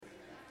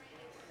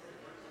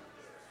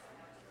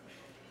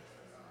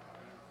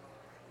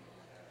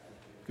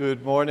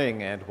Good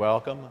morning and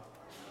welcome.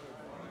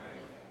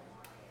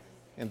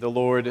 And the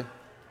Lord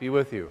be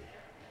with you.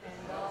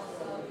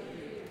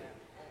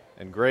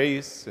 And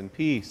grace and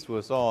peace to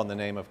us all in the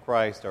name of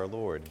Christ our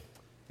Lord.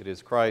 It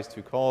is Christ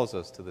who calls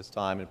us to this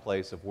time and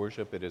place of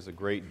worship. It is a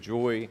great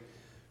joy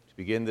to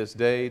begin this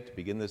day, to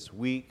begin this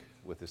week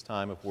with this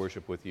time of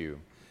worship with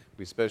you.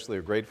 We especially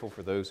are grateful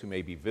for those who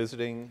may be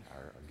visiting,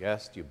 our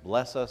guests. You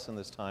bless us in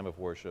this time of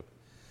worship.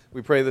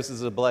 We pray this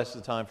is a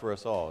blessed time for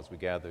us all as we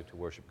gather to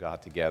worship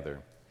God together.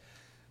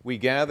 We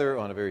gather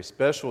on a very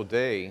special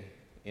day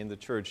in the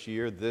church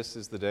year. This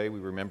is the day we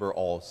remember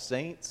all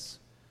saints,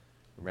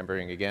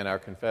 remembering again our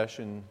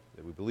confession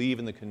that we believe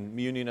in the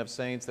communion of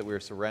saints, that we are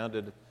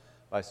surrounded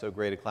by so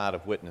great a cloud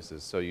of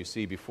witnesses. So you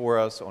see before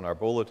us on our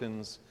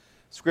bulletins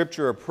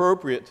scripture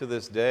appropriate to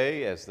this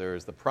day, as there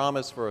is the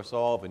promise for us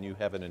all of a new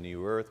heaven and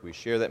new earth. We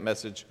share that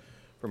message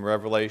from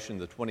Revelation,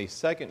 the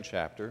 22nd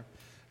chapter.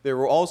 There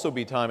will also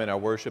be time in our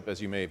worship,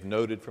 as you may have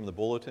noted from the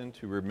bulletin,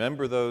 to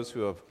remember those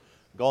who have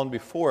gone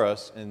before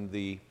us in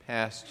the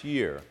past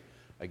year.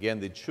 Again,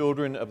 the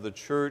children of the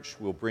church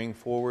will bring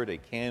forward a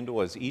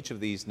candle as each of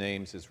these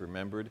names is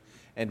remembered,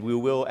 and we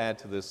will add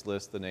to this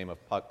list the name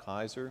of Puck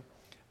Kaiser.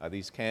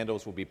 These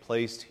candles will be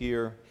placed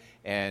here,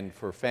 and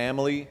for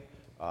family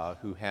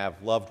who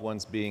have loved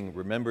ones being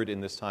remembered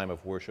in this time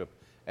of worship,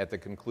 at the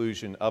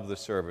conclusion of the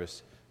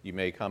service, you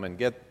may come and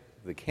get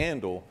the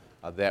candle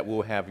that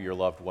will have your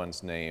loved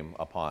one's name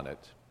upon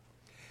it.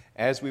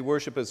 As we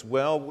worship as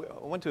well,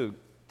 I want to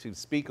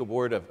speak a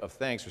word of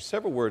thanks, or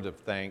several words of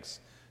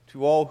thanks,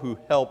 to all who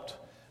helped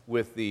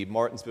with the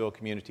Martinsville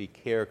Community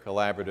Care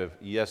Collaborative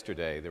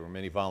yesterday. There were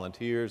many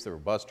volunteers, there were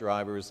bus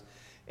drivers,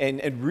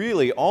 and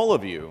really all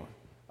of you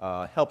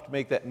helped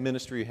make that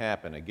ministry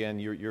happen. Again,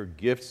 your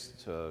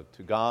gifts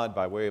to God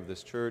by way of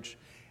this church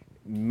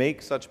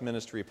make such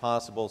ministry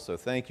possible, so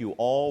thank you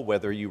all,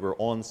 whether you were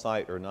on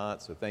site or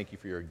not. So thank you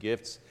for your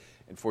gifts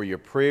and for your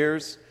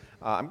prayers.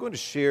 I'm going to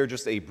share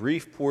just a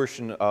brief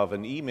portion of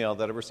an email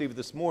that I received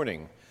this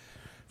morning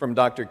from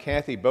Dr.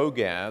 Kathy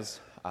Bogaz.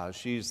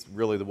 She's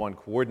really the one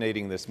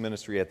coordinating this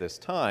ministry at this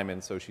time,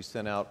 and so she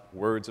sent out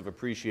words of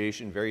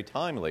appreciation, very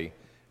timely,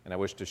 and I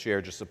wish to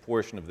share just a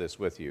portion of this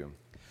with you.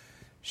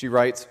 She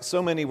writes,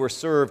 "So many were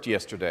served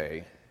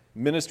yesterday.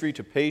 Ministry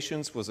to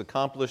patients was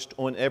accomplished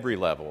on every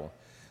level: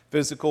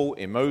 physical,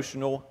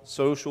 emotional,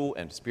 social,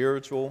 and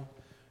spiritual.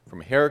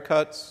 From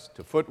haircuts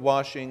to foot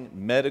washing,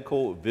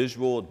 medical,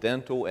 visual,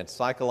 dental, and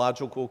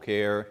psychological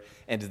care,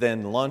 and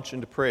then lunch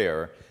and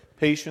prayer,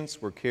 patients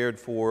were cared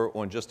for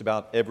on just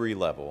about every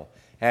level.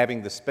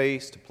 Having the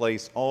space to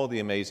place all the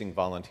amazing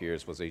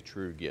volunteers was a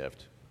true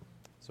gift."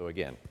 So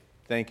again,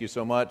 thank you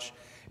so much.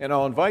 And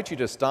I'll invite you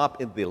to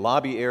stop in the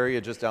lobby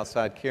area just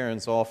outside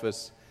Karen's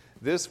office.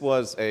 This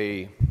was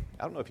I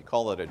don't know if you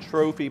call it a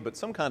trophy, but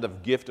some kind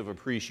of gift of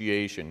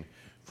appreciation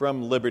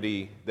from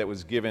Liberty that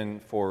was given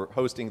for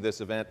hosting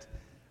this event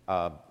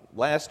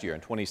last year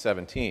in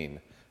 2017.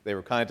 They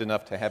were kind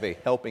enough to have a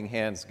Helping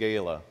Hands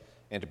Gala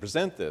and to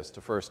present this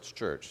to First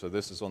Church. So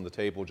this is on the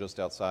table just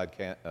outside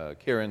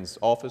Karen's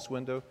office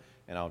window,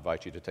 and I'll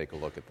invite you to take a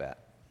look at that.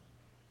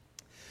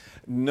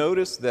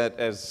 Notice that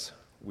as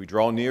we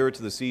draw nearer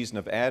to the season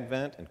of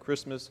Advent and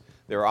Christmas,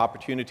 there are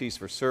opportunities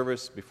for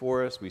service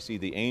before us. We see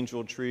the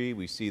angel tree,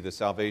 we see the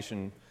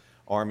Salvation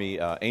Army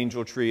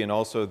angel tree, and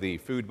also the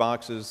food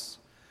boxes,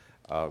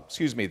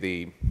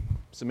 the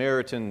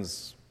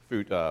Samaritan's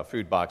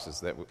food boxes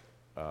that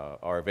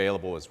are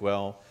available as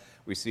well.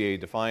 We see a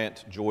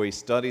Defiant Joy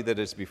study that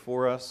is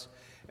before us,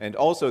 and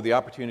also the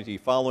opportunity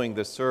following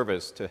this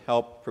service to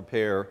help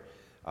prepare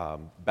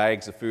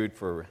bags of food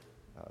for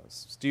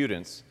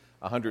students,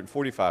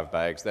 145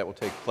 bags that will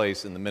take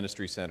place in the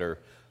Ministry Center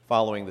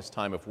following this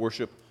time of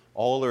worship.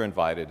 All are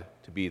invited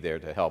to be there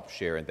to help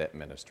share in that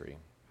ministry.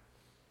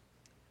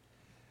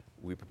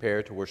 We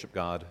prepare to worship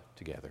God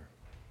together.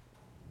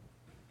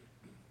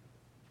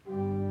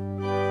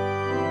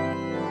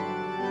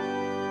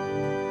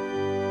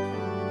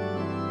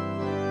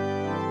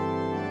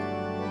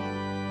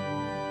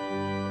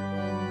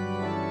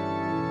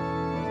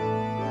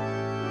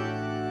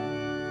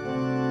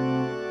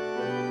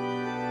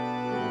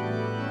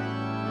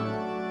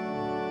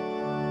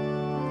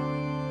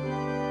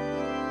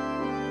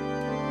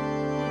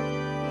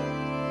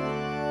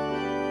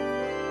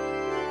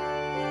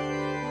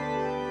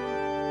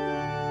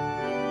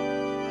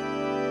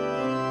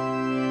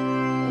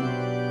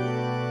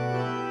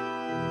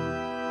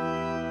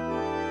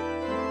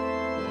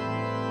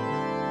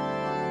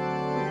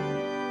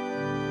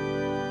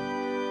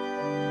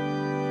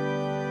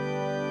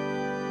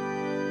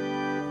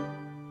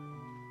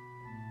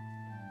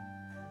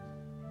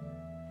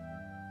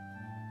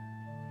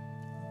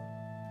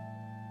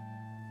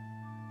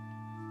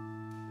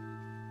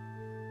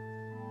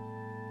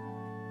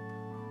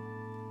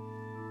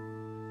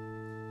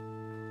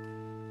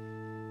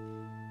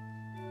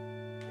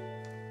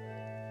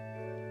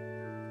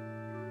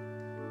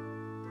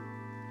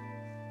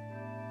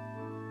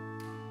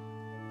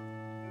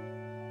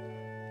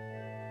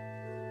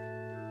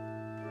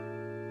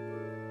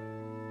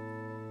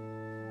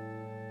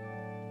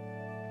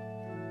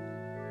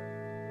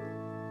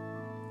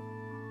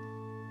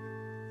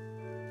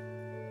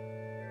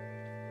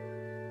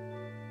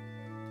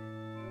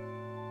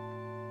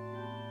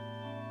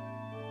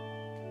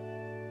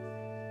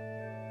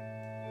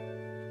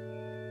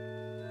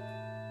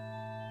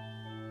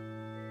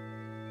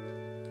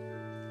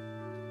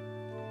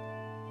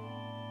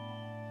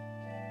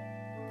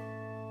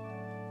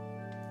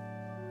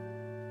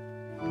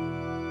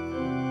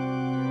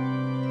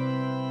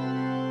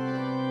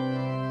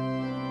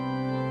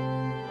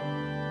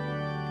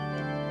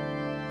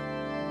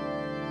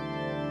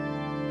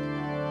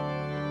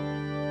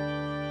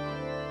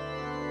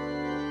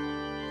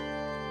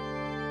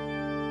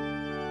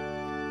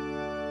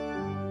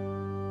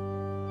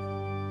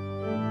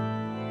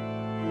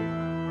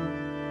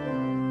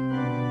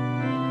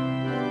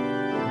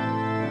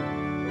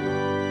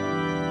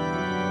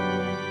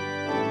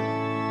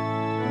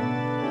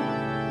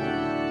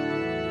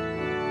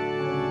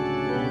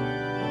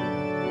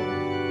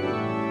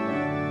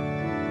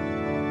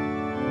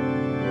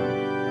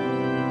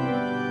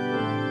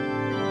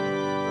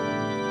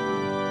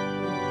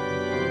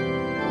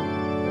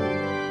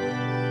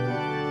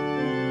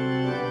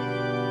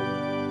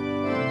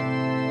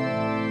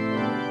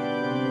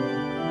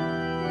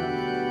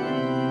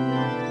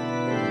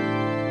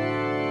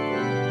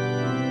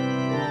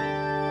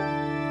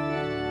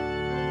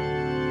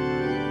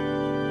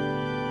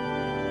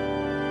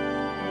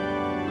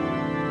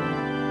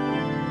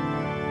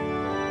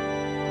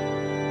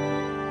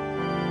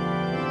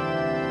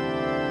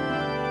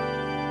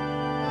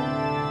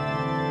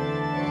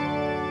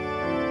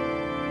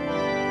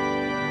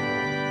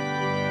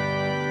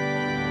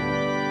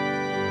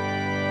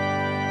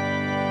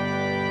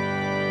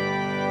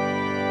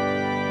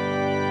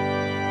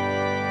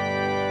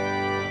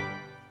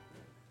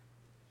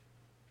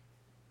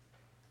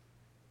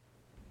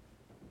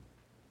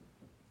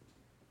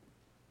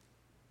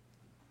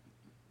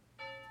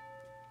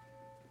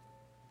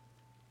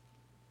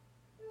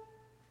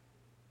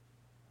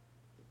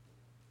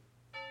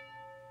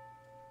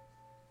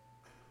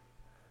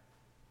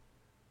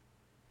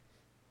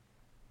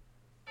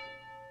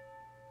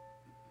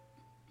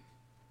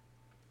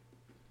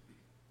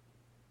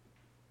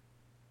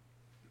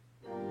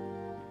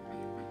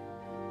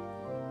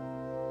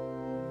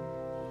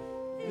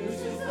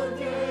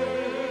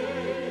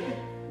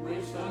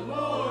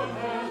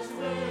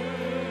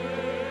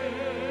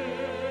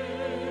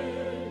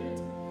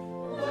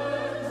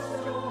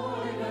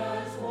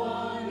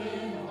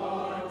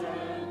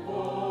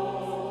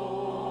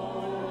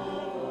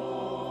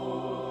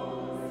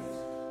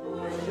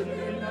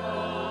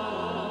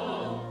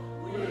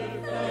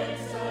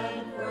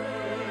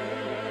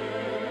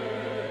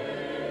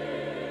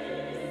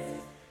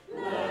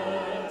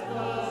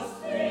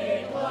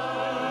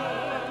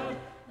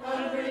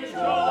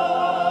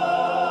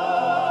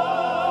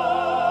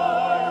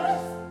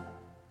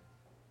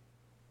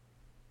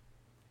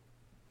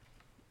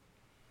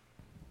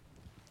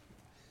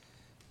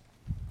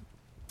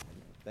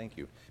 Thank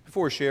you.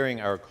 Before sharing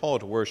our call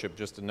to worship,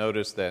 just to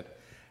notice that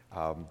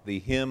the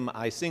hymn,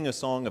 I Sing a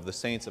Song of the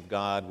Saints of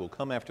God, will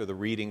come after the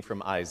reading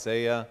from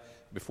Isaiah,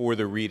 before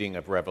the reading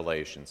of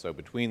Revelation. So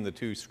between the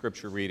two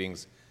scripture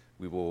readings,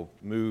 we will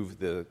move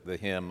the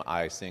hymn,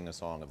 I Sing a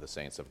Song of the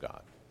Saints of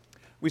God.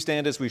 We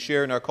stand as we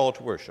share in our call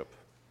to worship.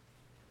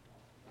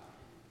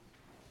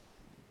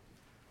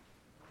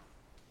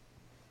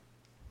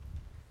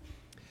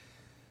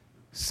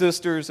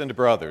 Sisters and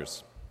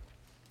brothers,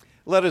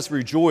 let us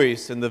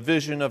rejoice in the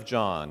vision of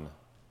John.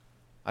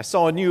 I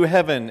saw a new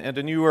heaven and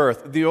a new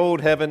earth. The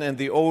old heaven and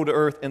the old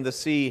earth and the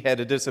sea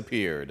had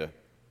disappeared.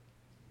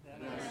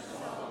 Then I saw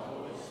the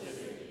holy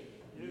city,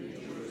 New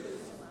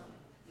Jerusalem,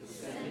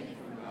 descending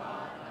from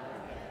God out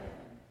of heaven,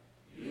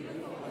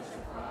 beautiful as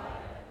a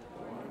bride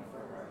adorned for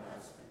her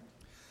husband.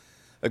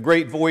 A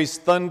great voice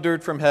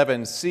thundered from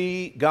heaven,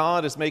 "See,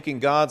 God is making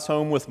God's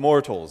home with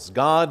mortals.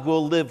 God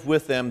will live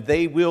with them.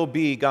 They will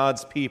be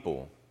God's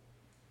people.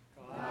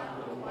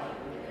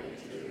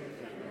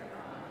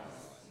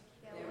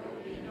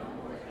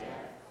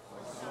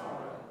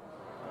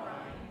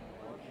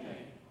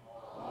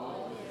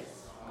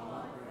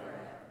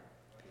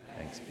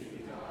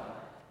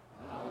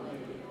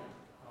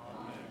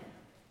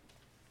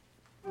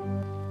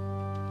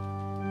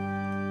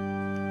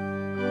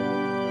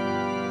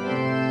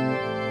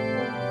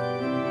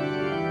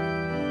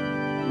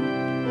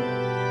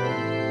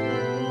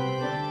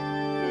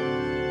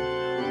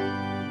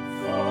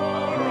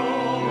 For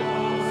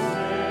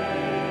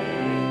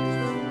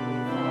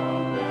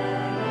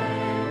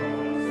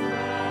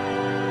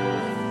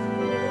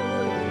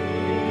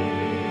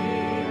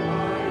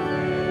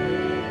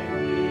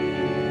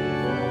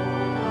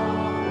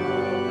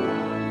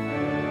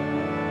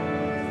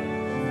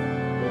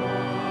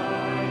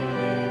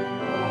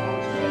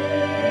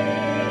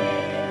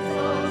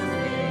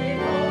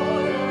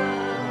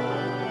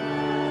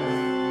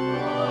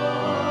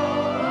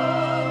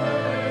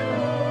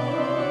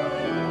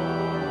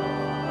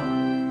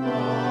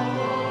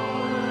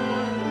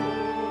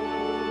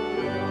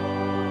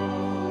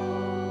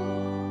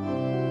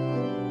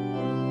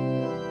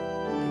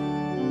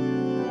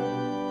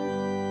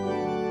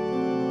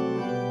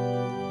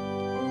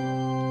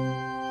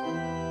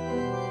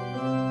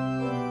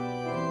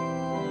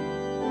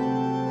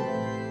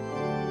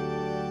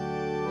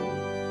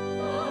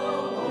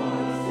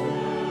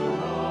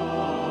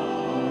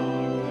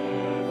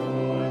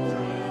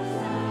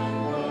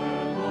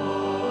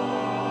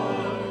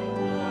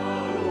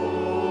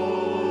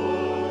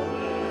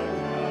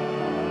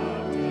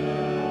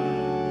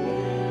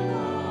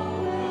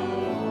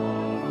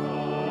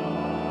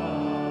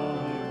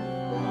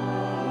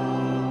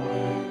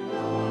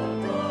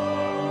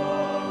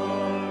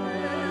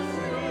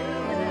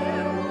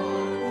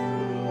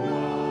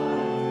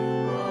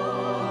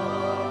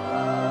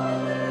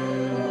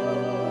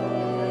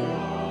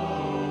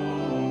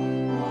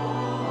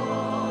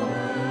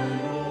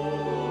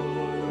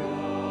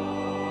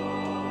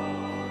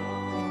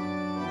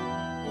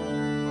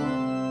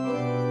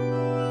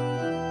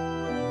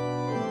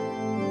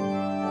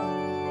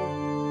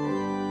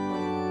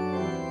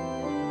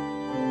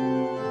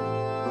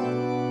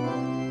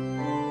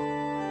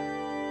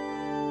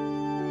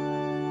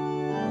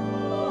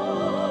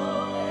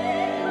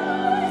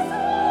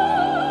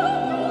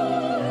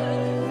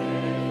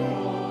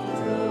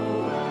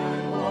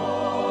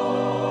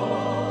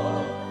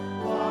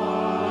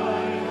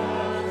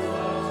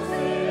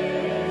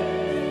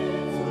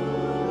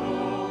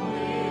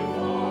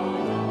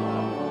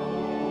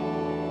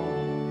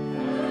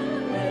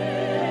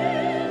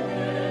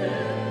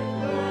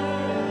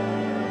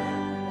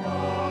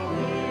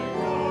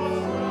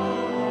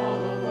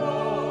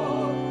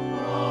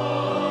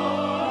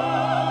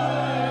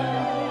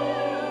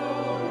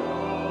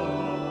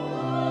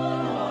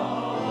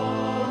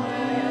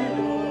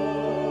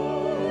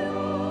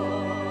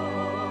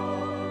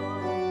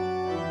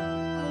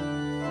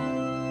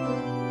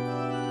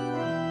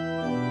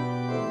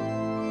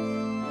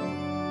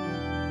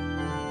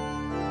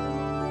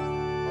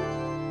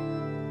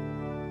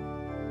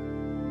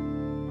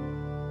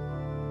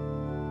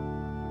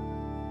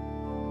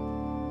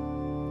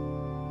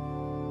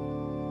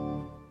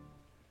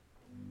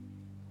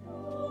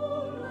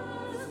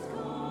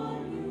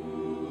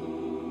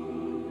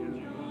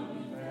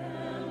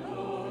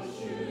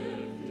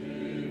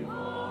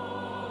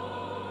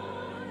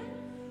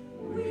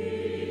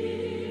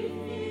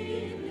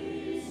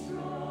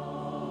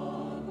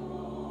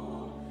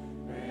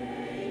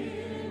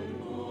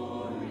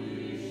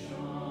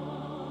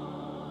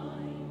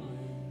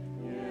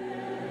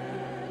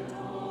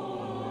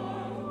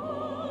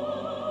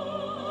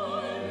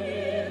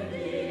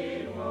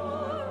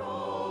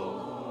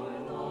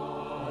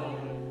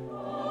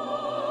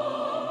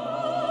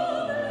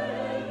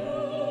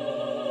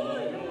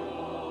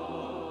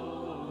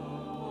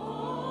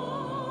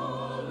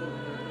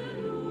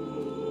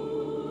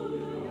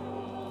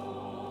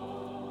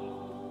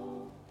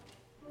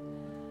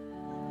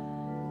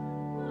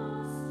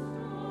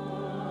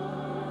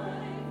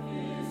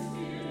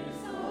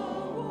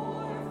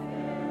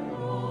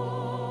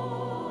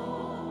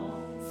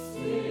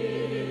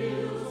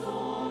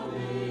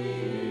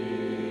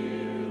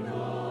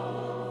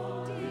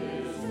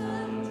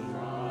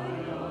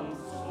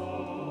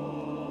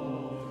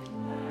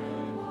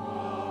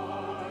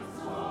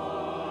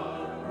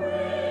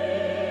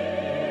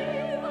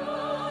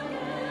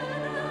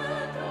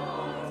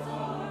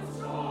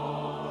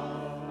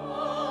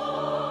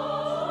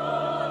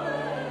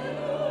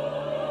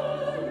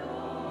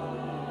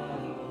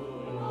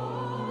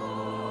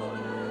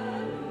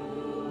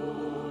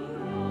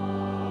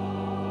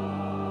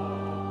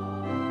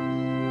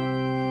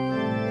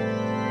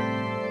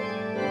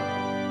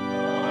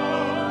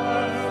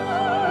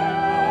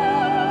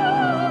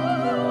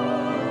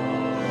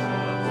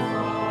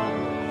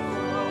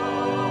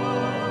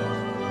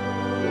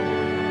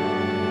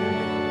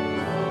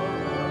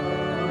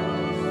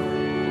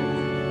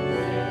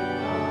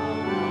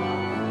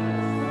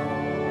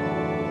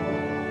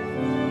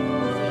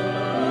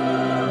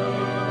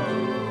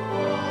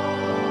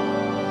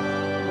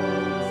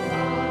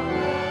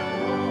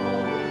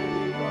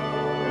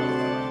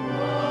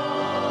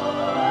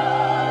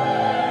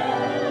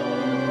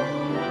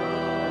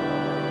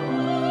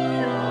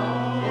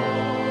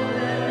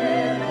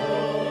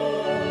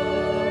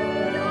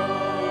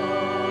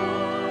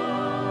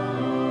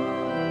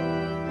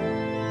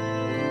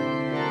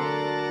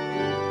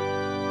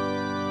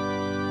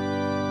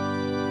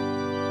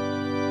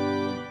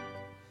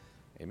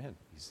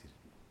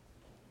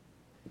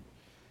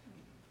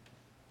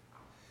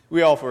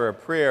We offer a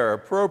prayer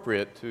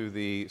appropriate to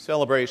the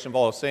celebration of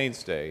All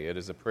Saints' Day. It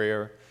is a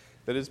prayer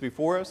that is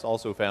before us,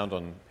 also found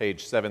on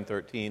page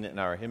 713 in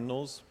our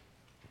hymnals.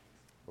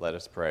 Let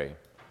us pray.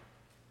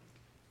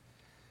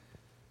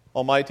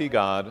 Almighty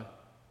God,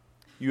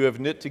 you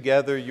have knit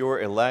together your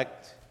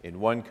elect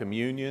in one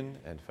communion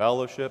and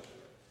fellowship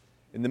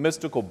in the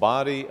mystical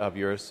body of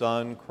your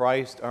Son,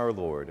 Christ our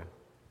Lord.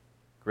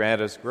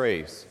 Grant us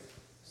grace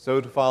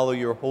so to follow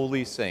your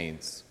holy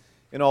saints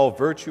in all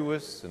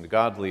virtuous and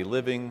godly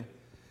living,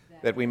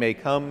 that we may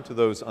come to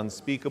those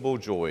unspeakable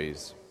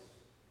joys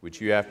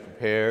which you have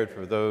prepared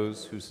for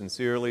those who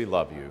sincerely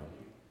love you.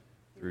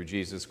 Through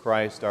Jesus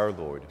Christ our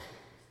Lord.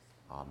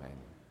 Amen.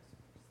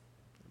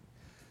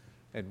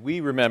 And we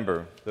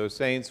remember those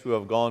saints who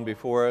have gone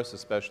before us,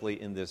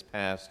 especially in this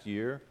past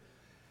year.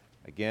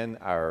 Again,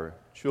 our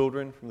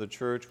children from the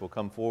church will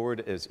come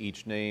forward as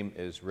each name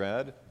is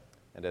read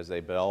and as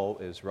a bell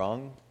is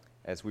rung,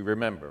 as we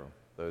remember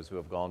those who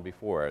have gone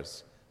before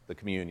us, the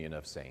communion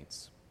of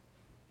saints.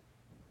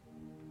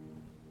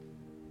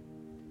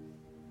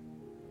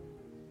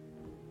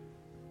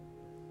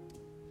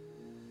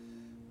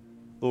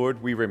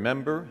 Lord, we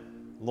remember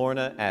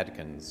Lorna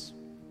Adkins.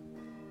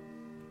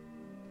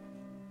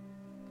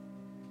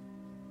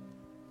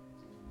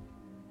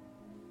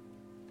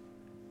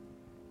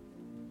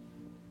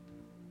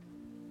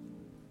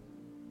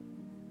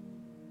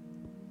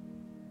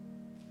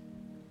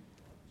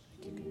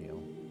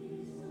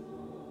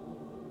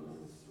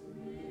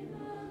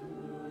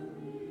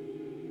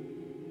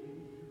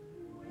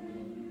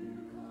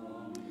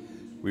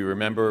 We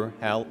remember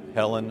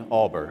Helen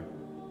Alber.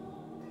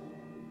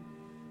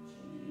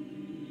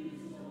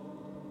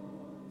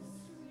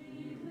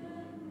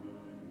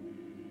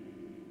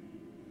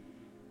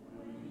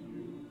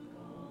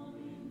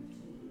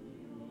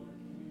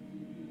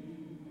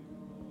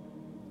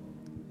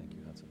 Thank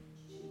you, Hudson.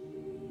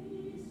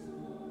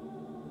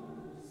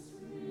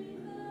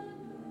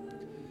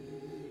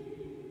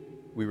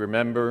 We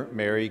remember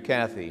Mary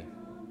Cathy.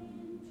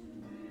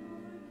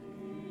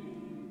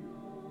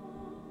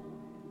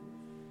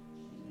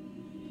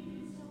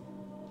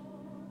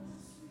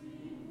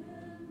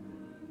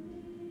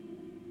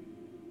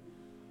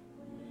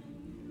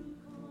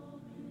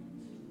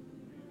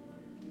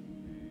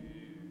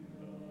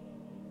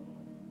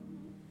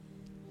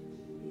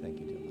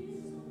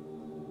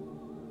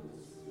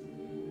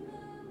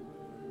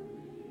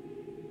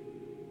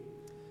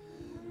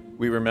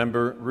 We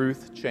remember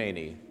Ruth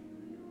Cheney.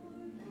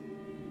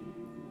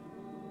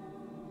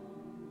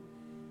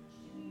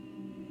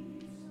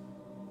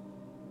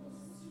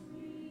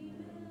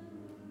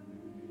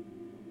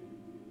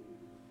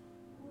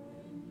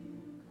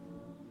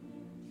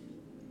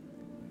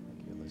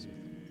 Thank you, Elizabeth.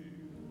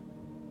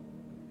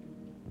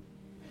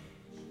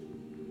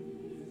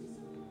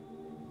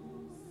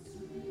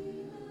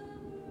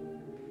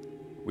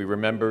 We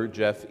remember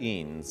Jeff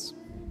Eanes.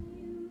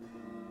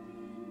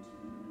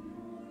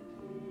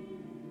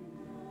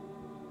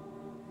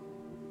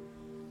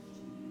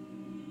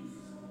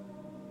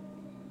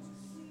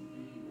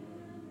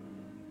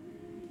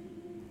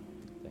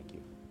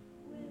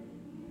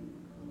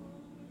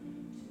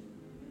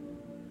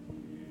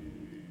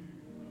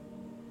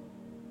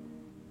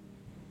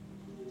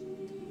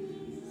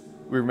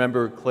 We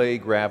remember Clay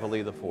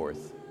Gravely IV.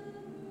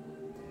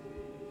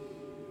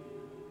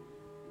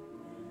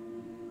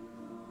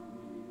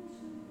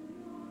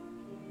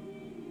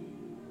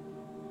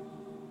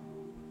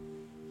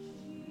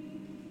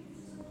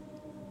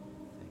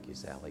 Thank you,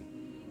 Sally.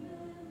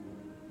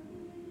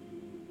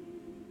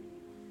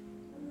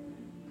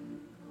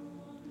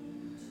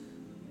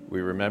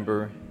 We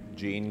remember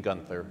Jean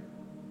Gunther.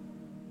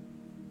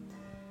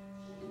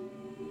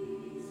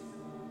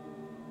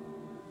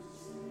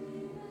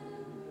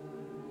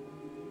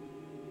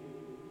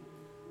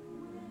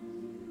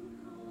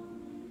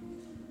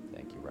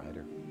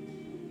 Ryder.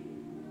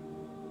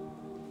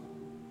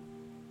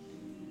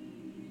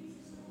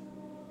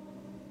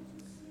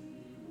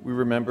 We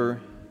remember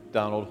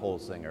Donald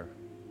Holsinger.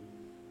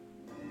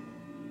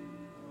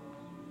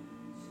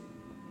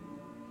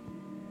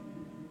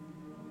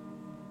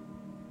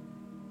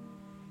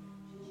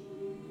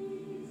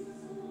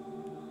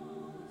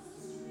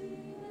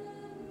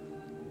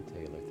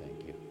 Taylor,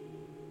 thank you.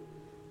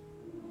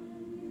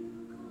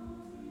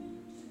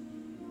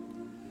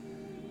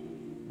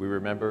 We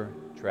remember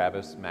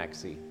Travis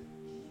Maxey.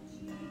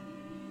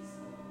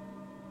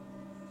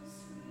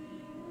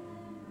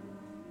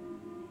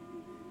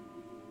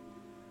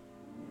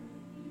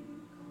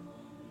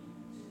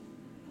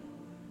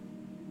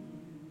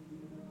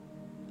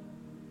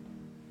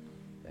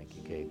 Thank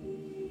you, Kate.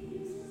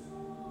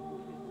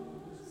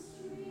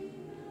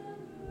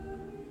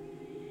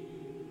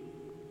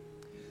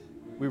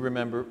 We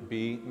remember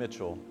B.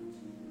 Mitchell.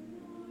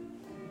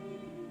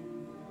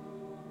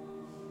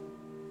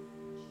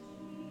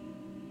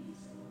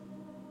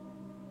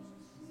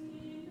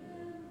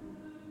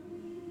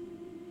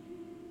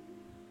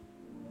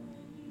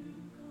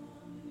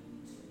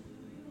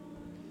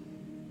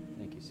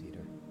 Thank you,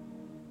 Cedar.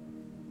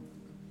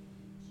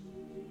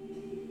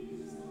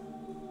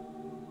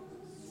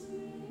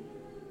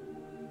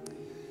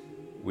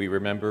 We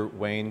remember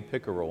Wayne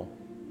Pickerel.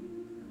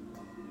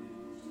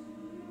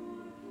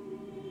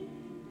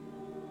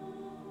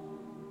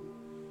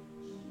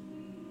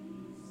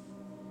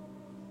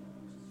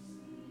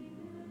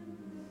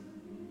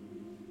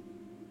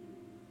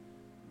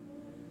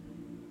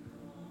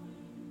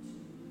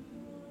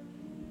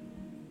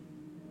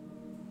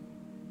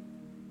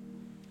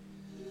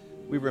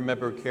 We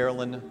remember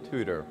Carolyn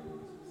Tudor.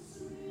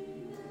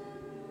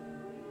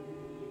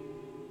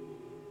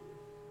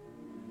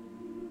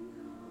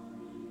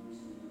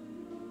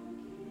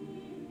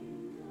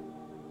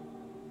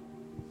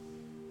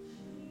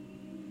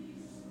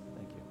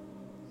 Thank you.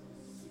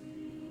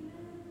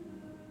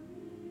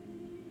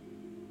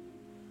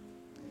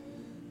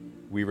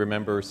 We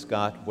remember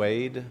Scott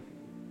Wade.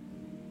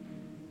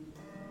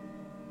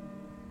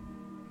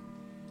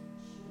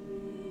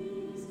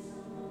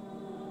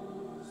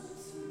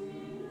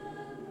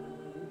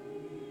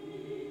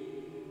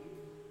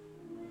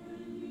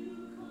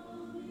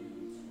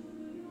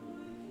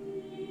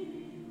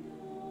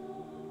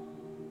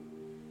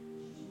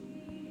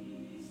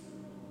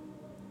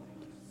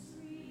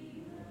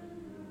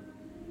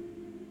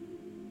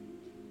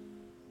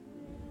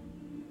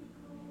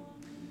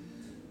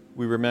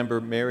 We remember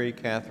Mary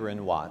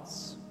Catherine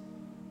Watts.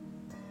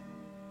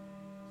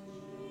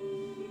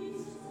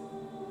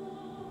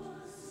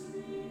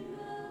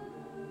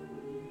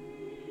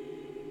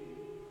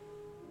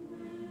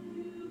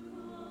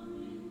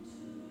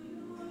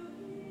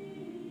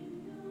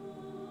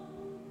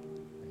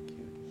 Thank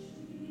you.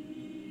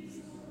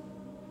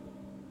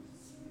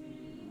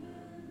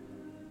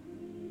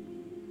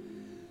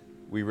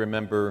 We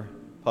remember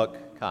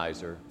Puck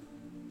Kaiser.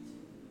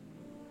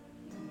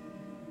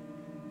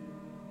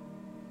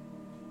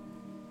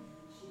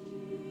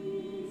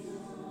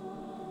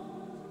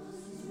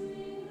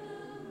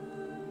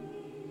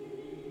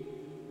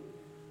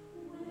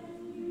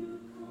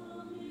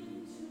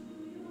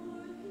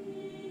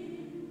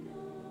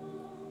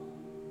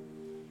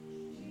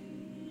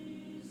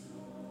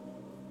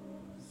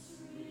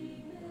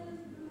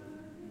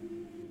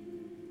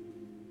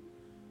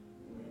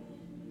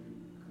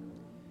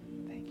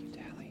 Thank you,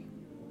 Tally.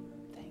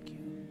 Thank you.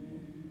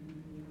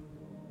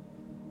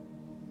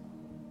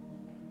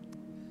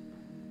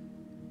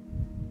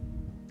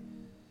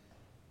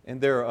 And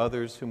there are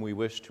others whom we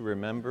wish to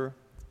remember,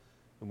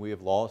 whom we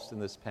have lost in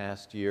this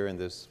past year, and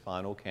this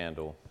final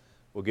candle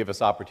will give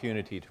us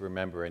opportunity to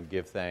remember and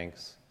give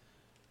thanks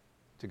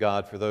to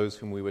God for those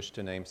whom we wish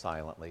to name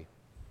silently.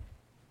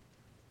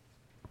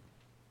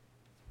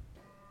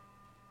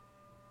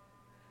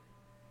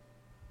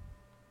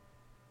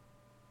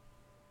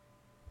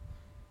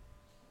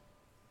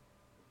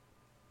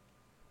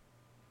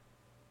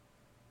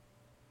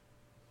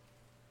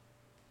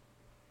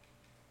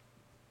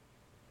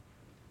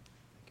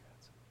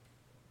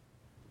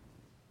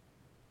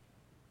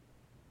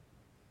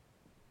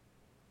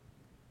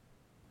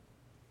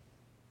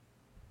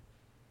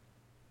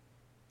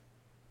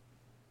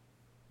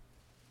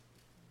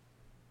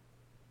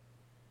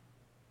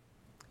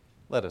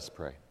 Let us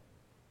pray.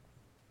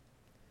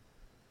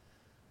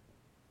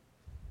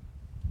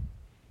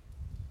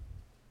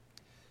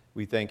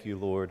 We thank you,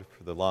 Lord,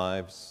 for the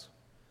lives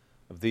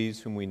of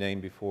these whom we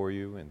name before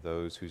you and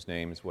those whose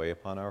names weigh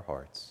upon our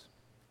hearts.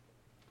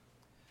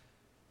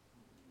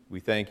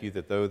 We thank you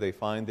that though they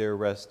find their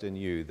rest in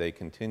you, they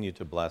continue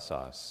to bless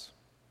us.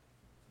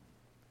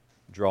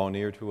 Draw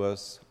near to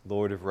us,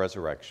 Lord of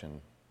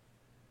resurrection.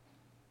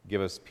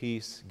 Give us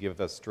peace,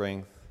 give us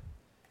strength,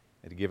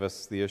 and give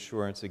us the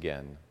assurance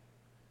again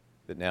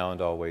that now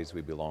and always we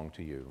belong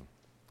to you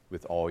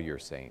with all your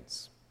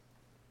saints.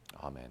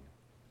 Amen.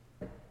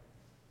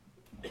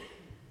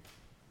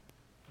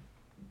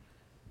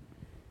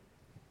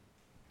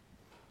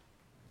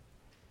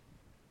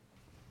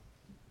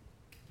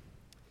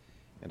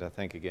 And I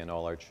thank again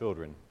all our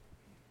children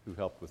who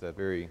helped with that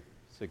very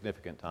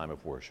significant time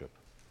of worship.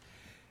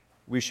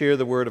 We share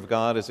the Word of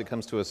God as it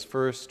comes to us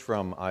first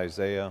from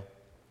Isaiah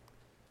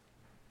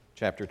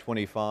chapter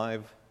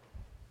 25,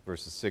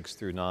 verses 6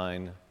 through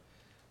 9.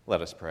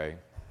 Let us pray.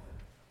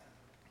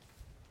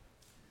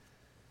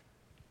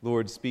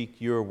 Lord,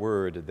 speak your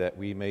word that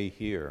we may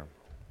hear,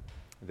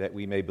 that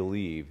we may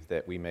believe,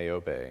 that we may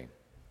obey.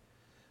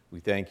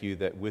 We thank you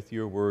that with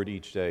your word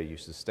each day you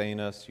sustain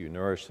us, you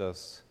nourish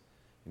us,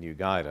 and you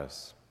guide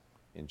us.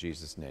 In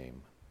Jesus'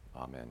 name,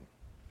 amen.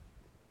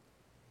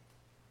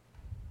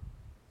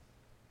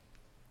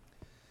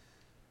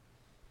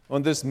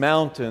 On this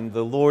mountain,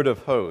 the Lord of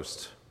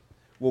hosts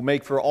will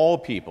make for all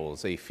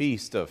peoples a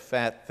feast of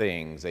fat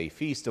things, a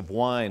feast of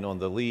wine on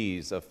the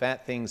lees, of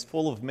fat things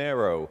full of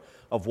marrow,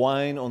 of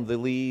wine on the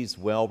lees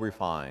well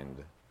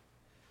refined.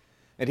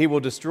 And he will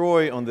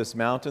destroy on this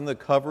mountain the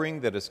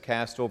covering that is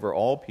cast over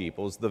all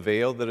peoples, the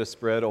veil that is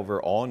spread over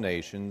all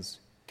nations.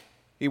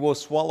 He will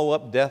swallow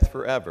up death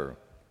forever.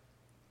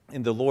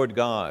 And the Lord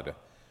God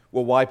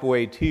will wipe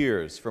away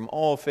tears from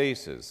all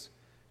faces,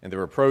 and the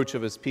reproach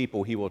of his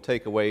people he will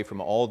take away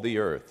from all the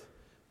earth,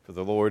 for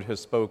the Lord has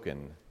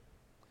spoken.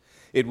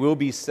 It will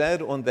be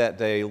said on that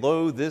day,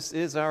 Lo, this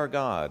is our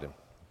God.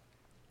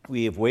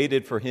 We have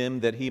waited for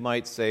him that he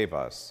might save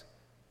us.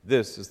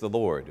 This is the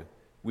Lord.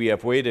 We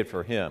have waited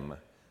for him.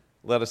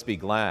 Let us be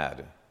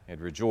glad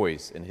and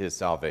rejoice in his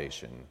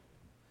salvation.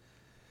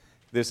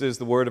 This is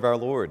the word of our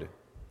Lord.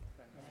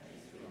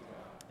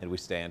 And we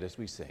stand as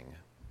we sing.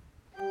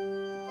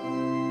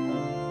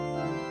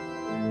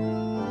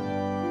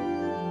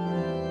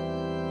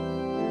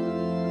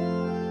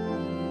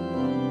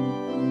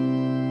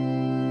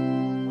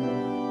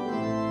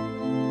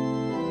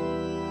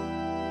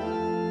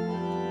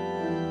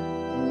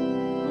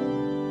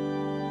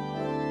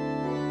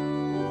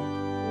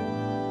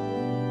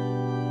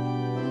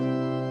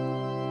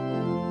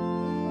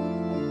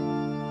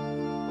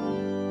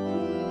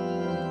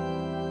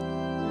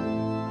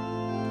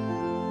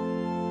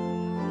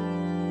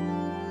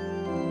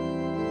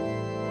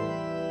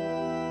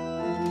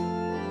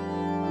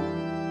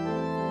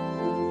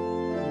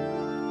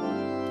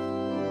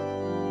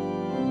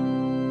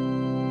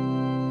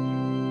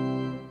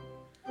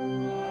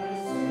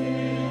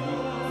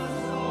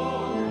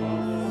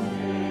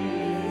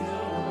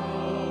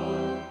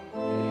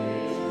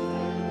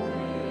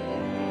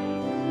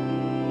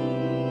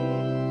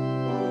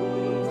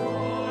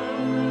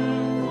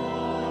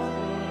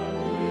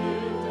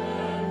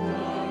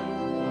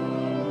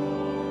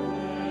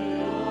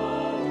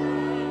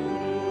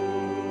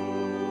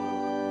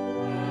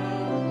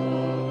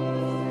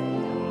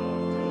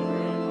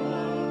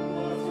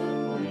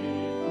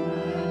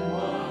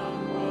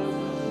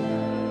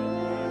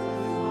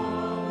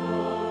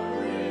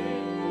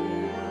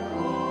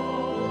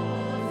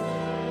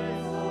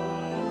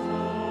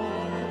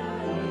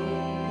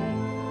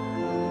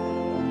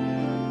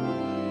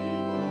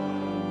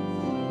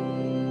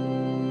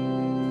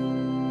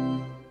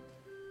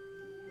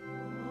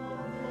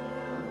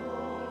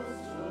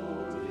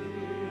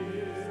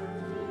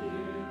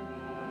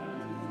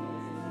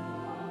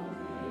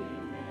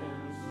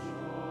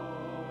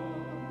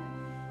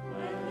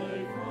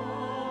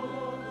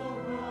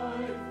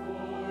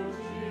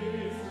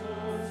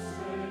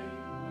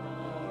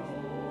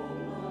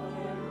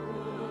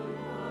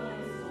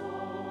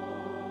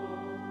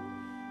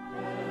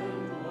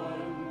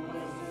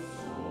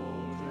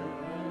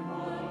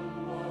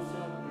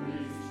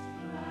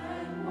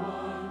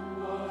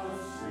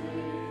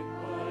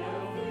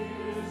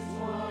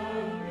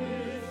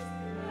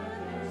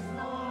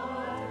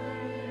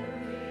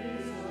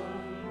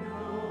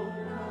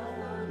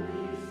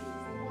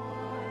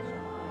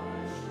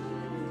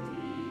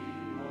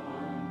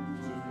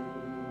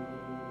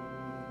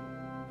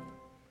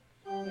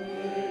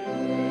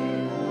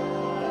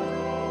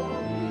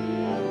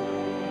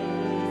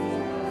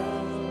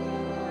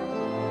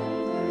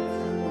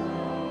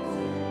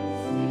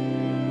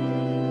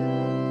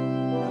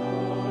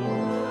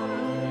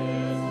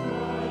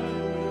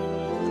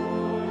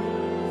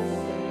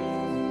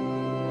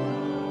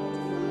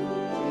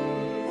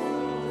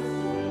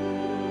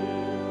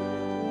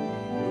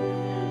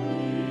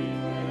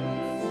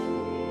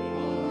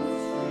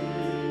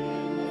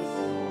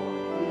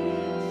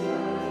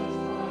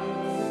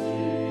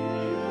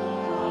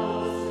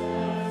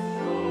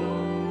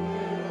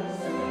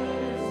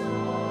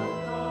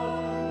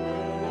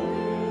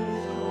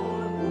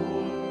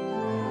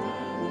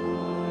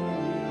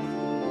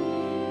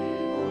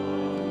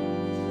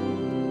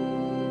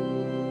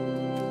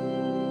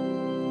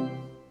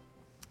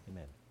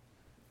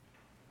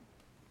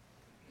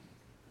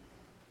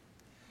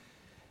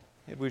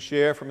 We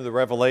share from the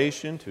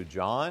Revelation to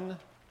John,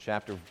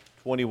 chapter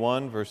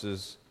 21,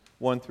 verses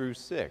 1 through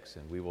 6,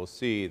 and we will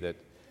see that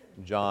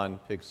John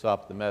picks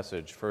up the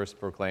message first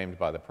proclaimed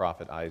by the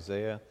prophet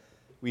Isaiah.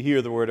 We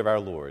hear the word of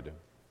our Lord.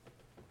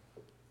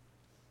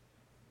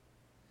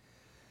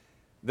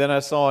 Then I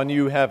saw a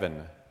new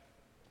heaven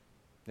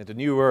and a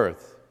new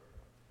earth,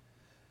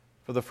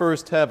 for the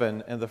first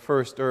heaven and the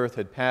first earth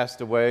had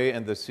passed away,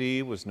 and the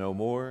sea was no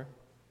more.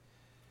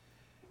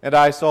 And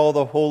I saw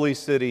the holy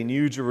city,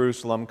 New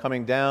Jerusalem,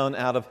 coming down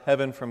out of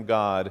heaven from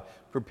God,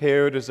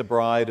 prepared as a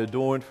bride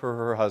adorned for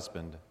her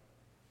husband.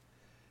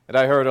 And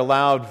I heard a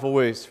loud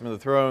voice from the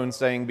throne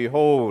saying,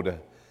 Behold,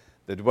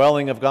 the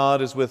dwelling of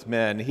God is with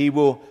men. He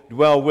will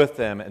dwell with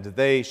them, and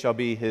they shall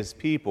be his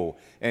people.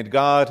 And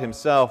God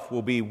himself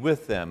will be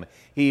with them.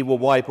 He will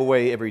wipe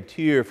away every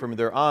tear from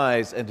their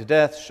eyes, and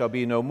death shall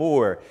be no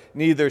more.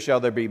 Neither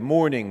shall there be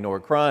mourning, nor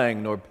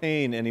crying, nor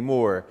pain any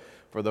more,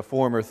 for the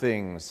former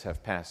things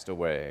have passed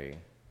away.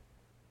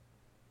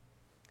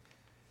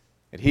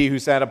 And he who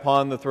sat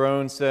upon the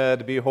throne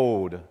said,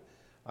 Behold,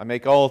 I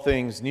make all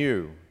things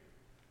new.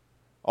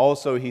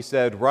 Also he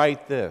said,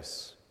 Write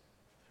this,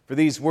 for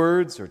these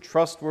words are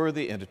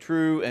trustworthy and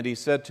true. And he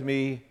said to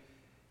me,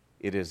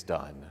 It is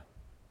done.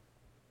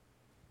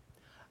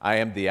 I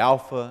am the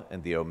Alpha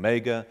and the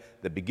Omega,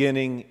 the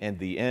beginning and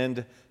the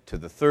end. To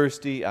the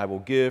thirsty I will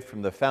give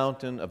from the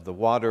fountain of the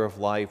water of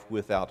life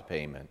without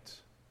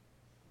payment.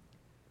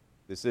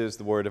 This is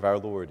the word of our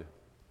Lord.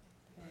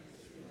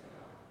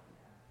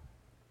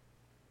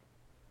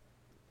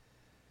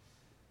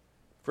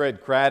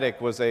 Fred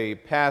Craddock was a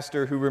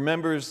pastor who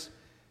remembers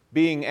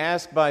being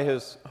asked by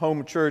his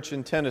home church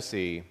in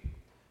Tennessee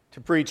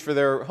to preach for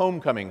their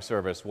homecoming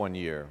service one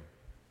year.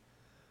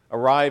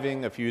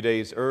 Arriving a few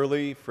days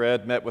early,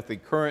 Fred met with the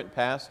current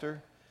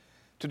pastor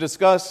to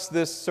discuss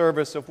this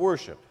service of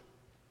worship.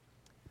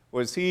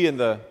 As he and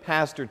the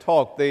pastor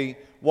talked, they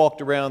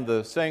walked around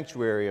the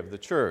sanctuary of the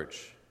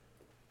church.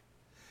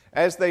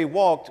 As they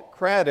walked,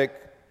 Craddock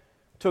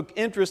took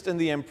interest in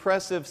the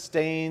impressive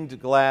stained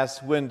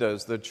glass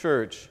windows the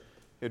church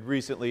had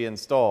recently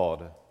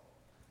installed.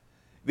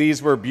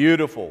 These were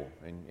beautiful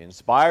and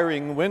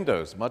inspiring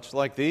windows, much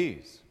like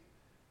these.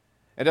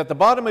 And at the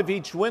bottom of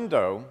each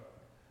window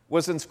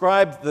was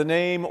inscribed the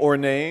name or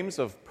names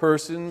of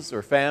persons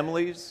or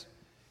families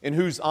in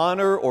whose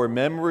honor or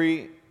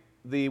memory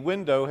the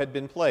window had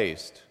been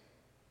placed.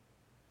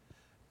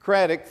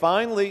 Craddock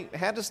finally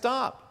had to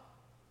stop.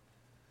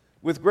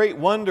 With great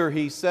wonder,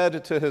 he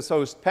said to his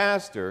host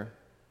pastor,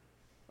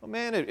 "Oh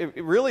man,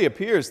 it really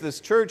appears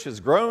this church has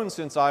grown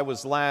since I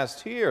was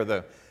last here.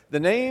 The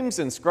names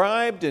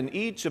inscribed in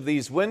each of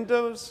these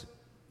windows,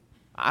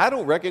 I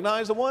don't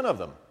recognize a one of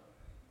them."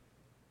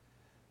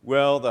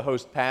 Well, the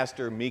host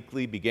pastor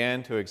meekly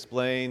began to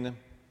explain,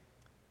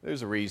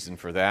 there's a reason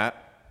for that.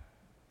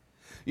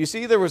 You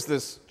see, there was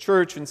this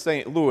church in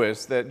St.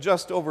 Louis that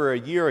just over a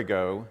year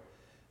ago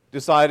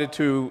decided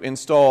to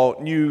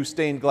install new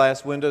stained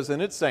glass windows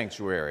in its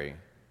sanctuary.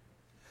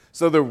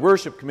 So the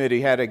worship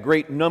committee had a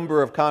great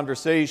number of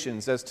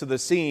conversations as to the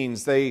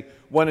scenes they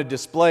wanted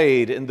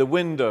displayed in the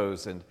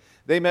windows, and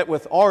they met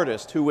with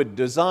artists who would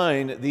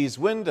design these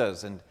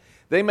windows, and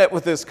they met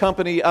with this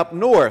company up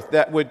north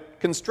that would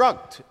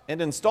construct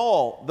and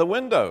install the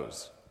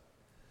windows.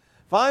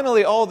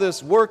 Finally, all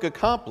this work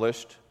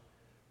accomplished,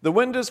 the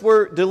windows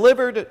were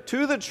delivered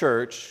to the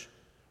church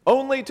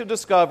only to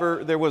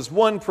discover there was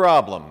one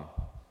problem.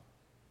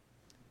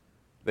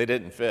 They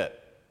didn't fit.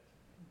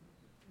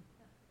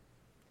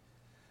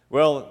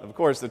 Well, of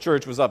course, the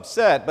church was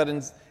upset, but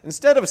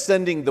instead of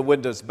sending the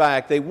windows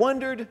back, they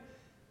wondered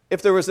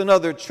if there was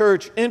another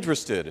church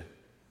interested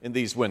in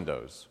these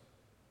windows.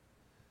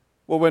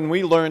 Well, when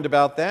we learned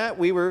about that,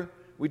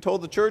 we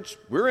told the church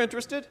we're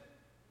interested.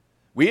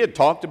 We had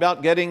talked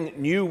about getting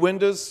new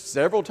windows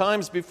several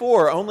times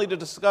before, only to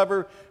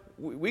discover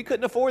we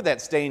couldn't afford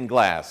that stained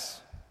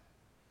glass.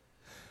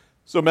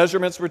 So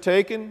measurements were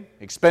taken,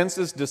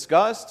 expenses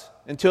discussed,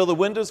 until the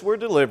windows were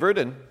delivered,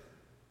 and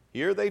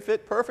here they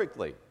fit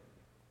perfectly.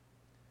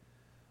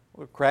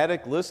 Well,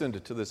 Craddock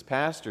listened to this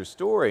pastor's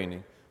story,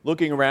 and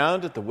looking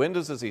around at the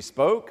windows as he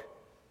spoke,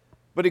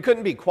 but he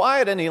couldn't be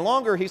quiet any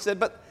longer. He said,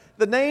 "But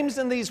the names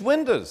in these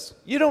windows,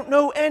 you don't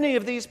know any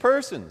of these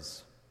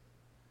persons."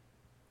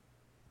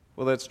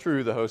 Well, that's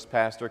true, the host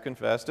pastor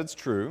confessed. It's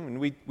true, and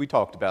we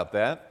talked about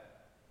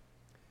that.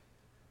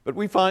 But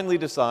we finally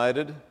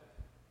decided,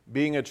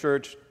 being a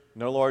church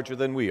no larger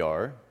than we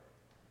are,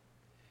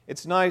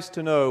 it's nice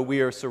to know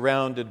we are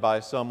surrounded by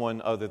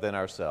someone other than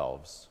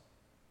ourselves.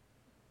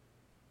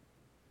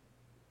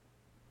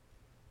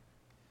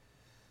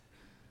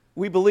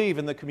 We believe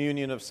in the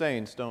communion of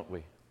saints, don't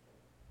we?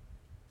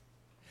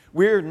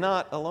 We're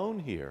not alone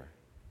here.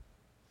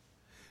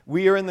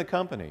 We are in the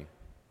company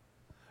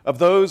of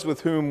those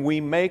with whom we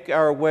make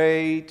our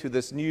way to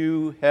this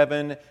new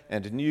heaven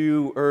and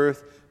new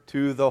earth,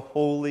 to the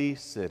holy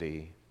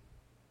city.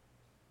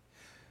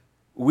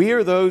 We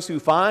are those who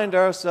find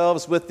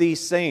ourselves with these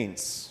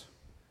saints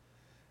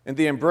in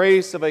the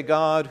embrace of a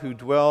God who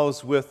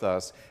dwells with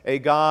us, a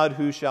God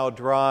who shall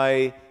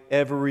dry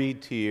every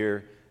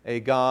tear, a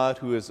God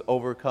who has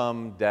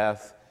overcome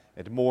death,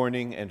 and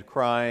mourning and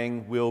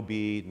crying will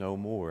be no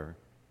more.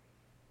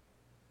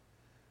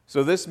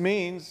 So this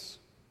means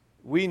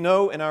we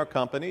know in our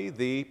company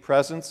the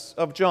presence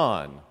of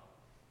John.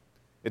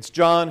 It's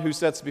John who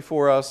sets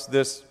before us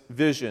this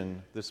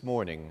vision this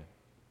morning.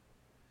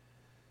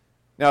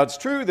 Now, it's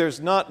true there's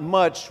not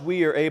much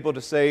we are able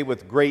to say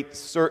with great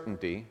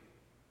certainty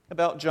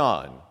about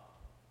John.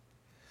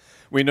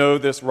 We know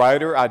this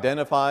writer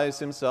identifies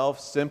himself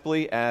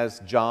simply as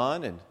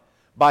John, and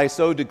by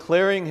so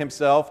declaring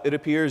himself, it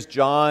appears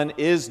John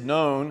is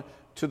known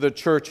to the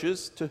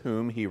churches to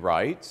whom he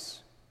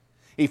writes.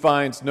 He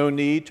finds no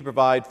need to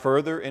provide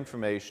further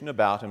information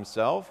about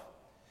himself.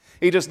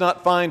 He does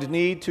not find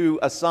need to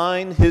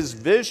assign his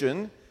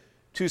vision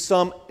to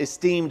some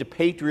esteemed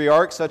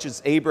patriarch such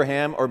as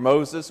Abraham or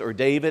Moses or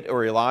David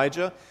or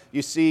Elijah.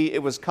 You see,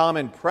 it was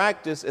common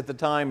practice at the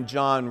time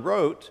John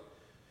wrote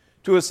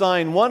to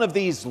assign one of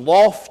these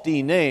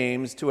lofty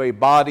names to a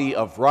body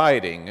of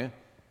writing.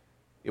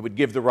 It would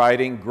give the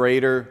writing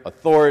greater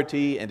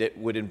authority, and it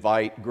would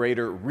invite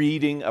greater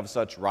reading of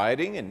such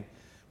writing.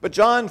 But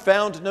John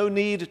found no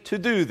need to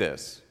do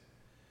this.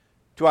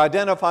 To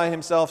identify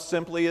himself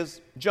simply as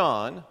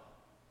John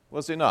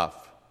was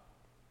enough.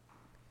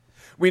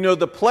 We know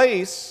the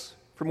place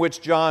from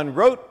which John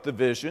wrote the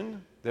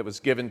vision that was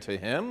given to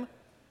him.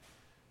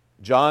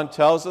 John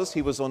tells us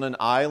he was on an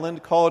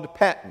island called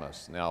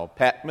Patmos. Now,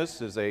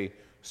 Patmos is a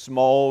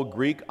small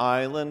Greek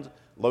island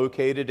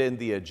located in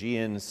the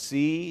Aegean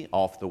Sea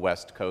off the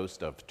west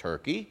coast of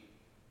Turkey.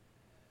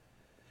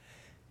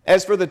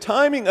 As for the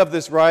timing of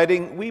this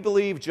writing, we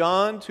believe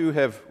John to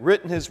have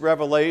written his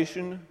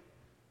revelation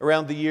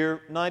around the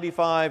year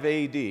 95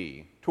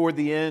 AD, toward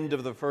the end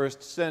of the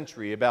first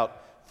century,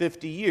 about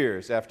 50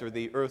 years after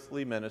the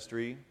earthly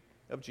ministry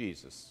of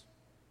Jesus.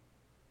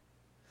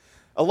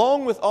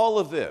 Along with all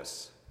of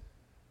this,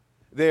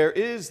 there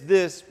is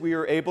this we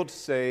are able to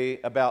say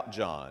about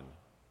John.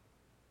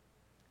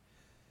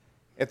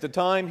 At the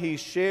time he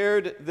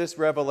shared this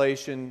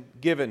revelation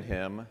given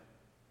him,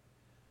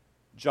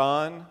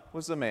 John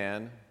was a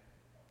man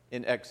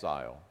in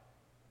exile.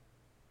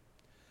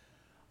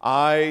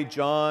 I,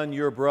 John,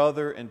 your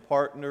brother and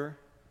partner,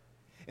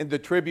 in the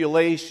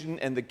tribulation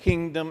and the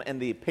kingdom and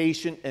the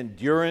patient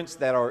endurance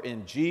that are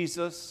in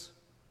Jesus,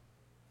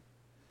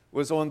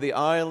 was on the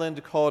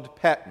island called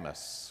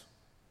Patmos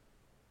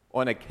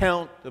on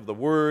account of the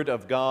Word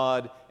of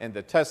God and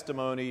the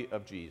testimony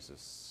of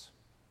Jesus.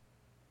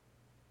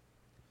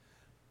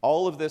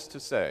 All of this to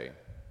say,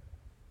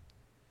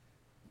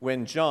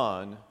 when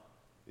John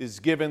is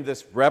given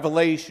this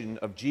revelation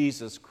of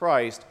Jesus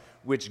Christ,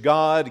 which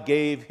God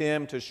gave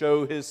him to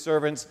show his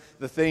servants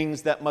the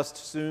things that must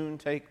soon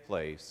take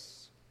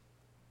place,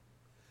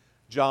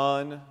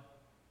 John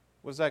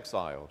was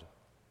exiled.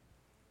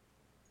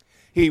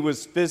 He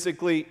was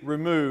physically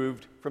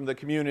removed from the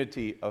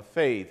community of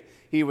faith.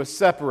 He was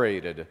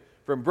separated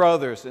from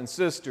brothers and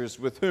sisters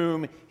with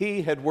whom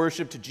he had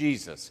worshiped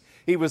Jesus.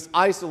 He was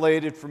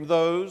isolated from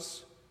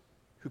those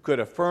who could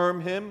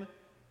affirm him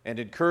and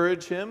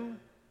encourage him,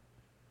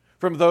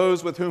 from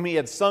those with whom he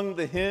had sung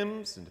the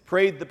hymns and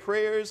prayed the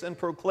prayers and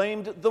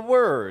proclaimed the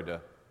word.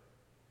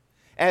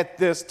 At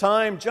this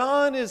time,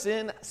 John is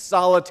in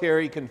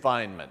solitary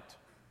confinement.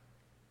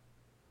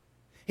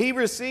 He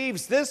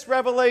receives this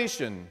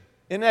revelation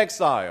in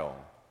exile.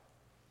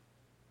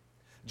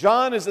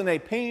 John is in a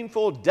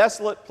painful,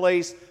 desolate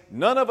place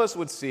none of us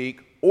would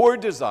seek or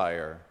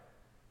desire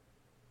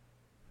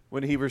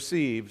when he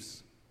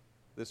receives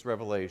this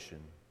revelation.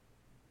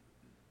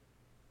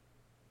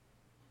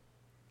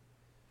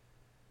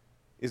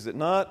 Is it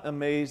not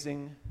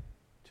amazing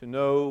to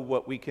know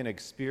what we can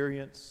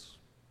experience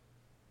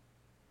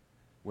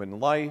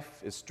when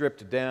life is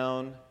stripped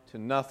down to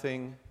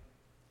nothing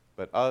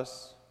but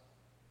us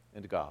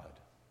and God?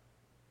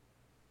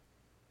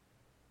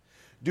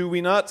 Do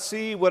we not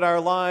see what our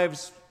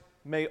lives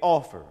may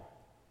offer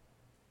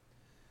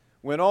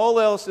when all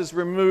else is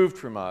removed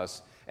from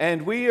us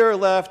and we are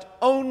left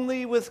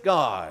only with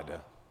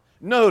God?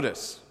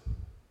 Notice,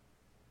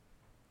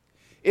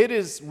 it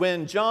is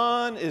when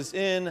John is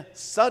in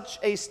such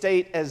a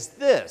state as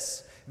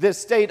this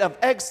state of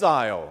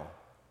exile,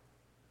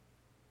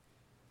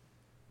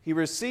 he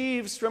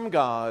receives from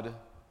God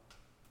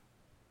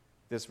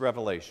this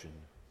revelation.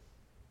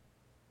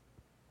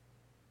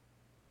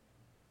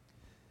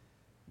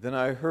 Then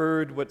I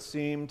heard what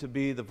seemed to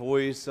be the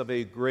voice of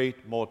a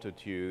great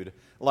multitude,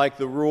 like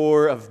the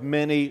roar of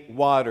many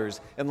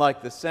waters, and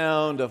like the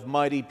sound of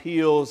mighty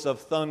peals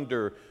of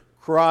thunder,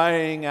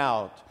 crying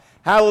out,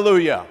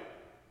 "Hallelujah!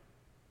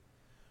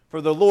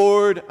 For the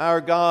Lord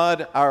our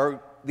God,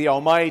 the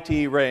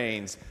Almighty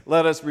reigns.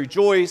 Let us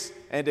rejoice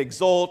and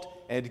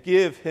exult and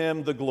give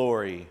him the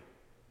glory."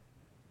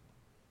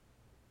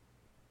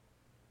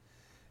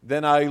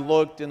 Then I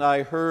looked and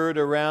I heard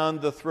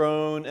around the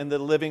throne and the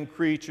living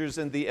creatures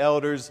and the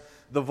elders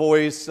the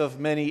voice of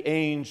many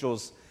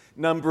angels,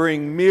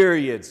 numbering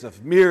myriads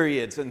of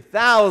myriads and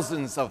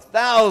thousands of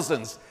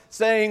thousands,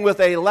 saying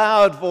with a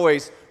loud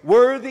voice,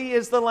 "Worthy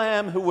is the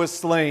Lamb who was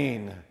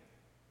slain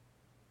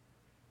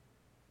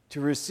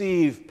to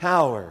receive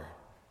power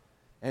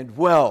and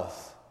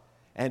wealth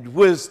and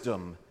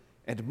wisdom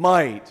and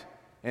might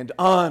and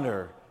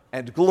honor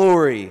and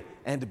glory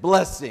and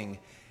blessing."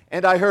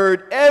 And I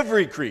heard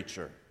every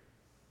creature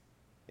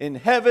in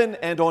heaven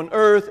and on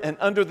earth and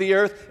under the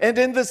earth and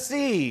in the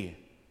sea,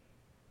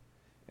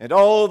 and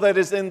all that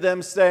is in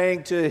them,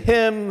 saying, "To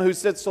him who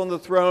sits on the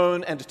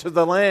throne and to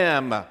the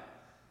Lamb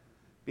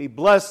be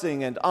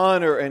blessing and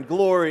honor and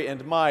glory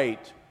and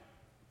might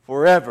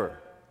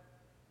forever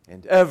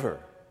and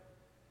ever."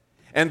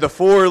 And the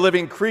four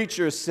living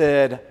creatures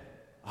said,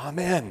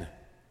 "Amen."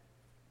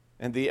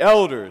 And the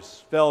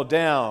elders fell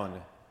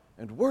down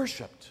and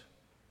worshiped.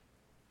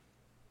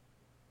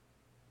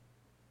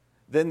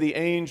 Then the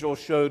angel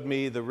showed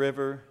me the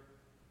river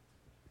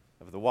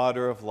of the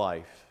water of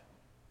life,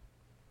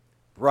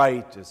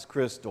 bright as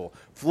crystal,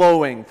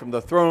 flowing from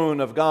the throne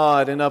of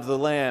God and of the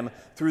Lamb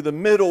through the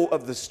middle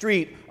of the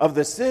street of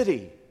the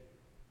city.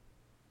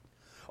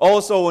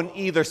 Also on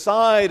either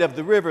side of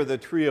the river, the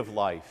tree of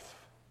life,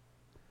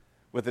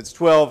 with its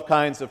 12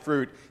 kinds of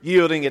fruit,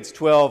 yielding its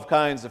 12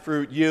 kinds of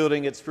fruit,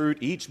 yielding its fruit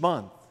each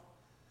month.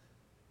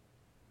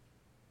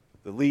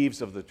 The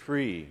leaves of the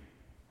tree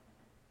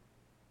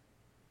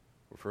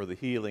were for the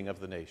healing of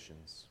the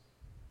nations.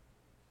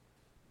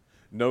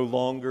 No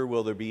longer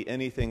will there be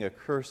anything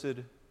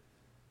accursed,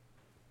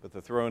 but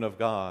the throne of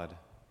God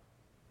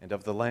and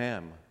of the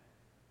Lamb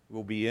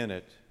will be in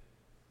it,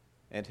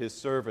 and his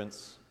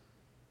servants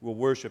will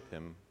worship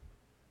him.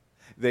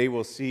 They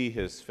will see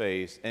his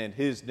face, and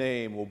his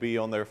name will be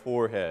on their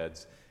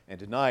foreheads,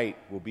 and night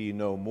will be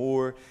no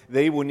more.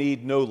 They will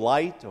need no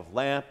light of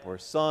lamp or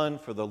sun,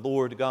 for the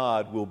Lord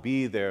God will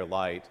be their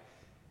light,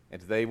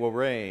 and they will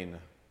reign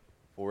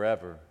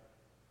forever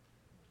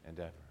and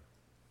ever.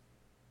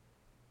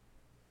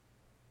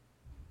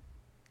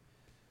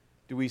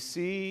 Do we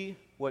see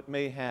what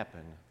may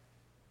happen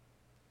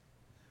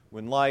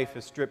when life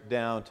is stripped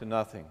down to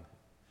nothing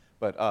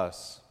but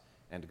us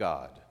and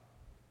God?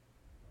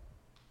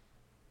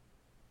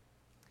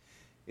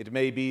 It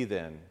may be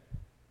then,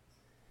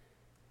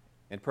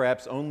 and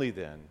perhaps only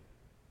then,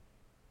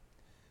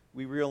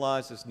 we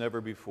realize as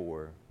never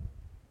before,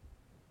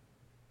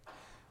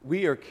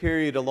 we are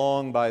carried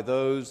along by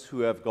those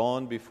who have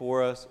gone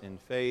before us in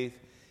faith.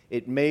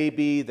 It may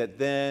be that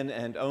then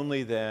and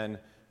only then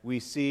we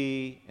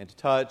see and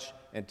touch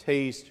and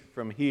taste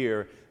from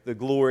here the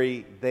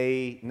glory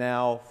they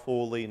now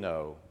fully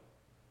know.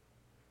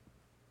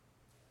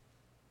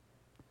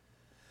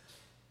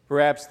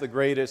 Perhaps the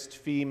greatest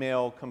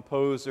female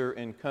composer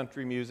in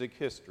country music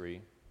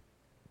history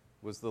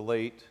was the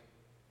late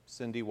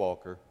Cindy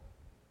Walker.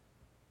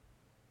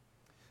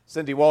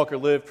 Cindy Walker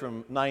lived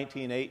from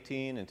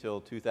 1918 until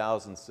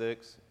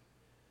 2006,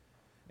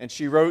 and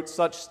she wrote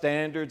such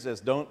standards as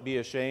Don't Be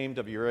Ashamed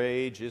of Your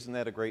Age. Isn't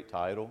that a great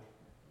title?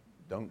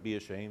 Don't be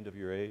ashamed of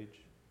your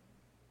age.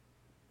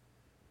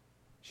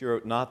 She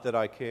wrote Not That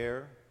I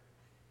Care,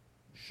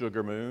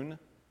 Sugar Moon,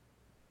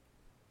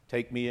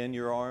 Take Me in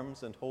Your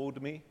Arms and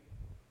Hold Me,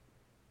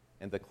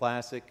 and the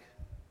classic,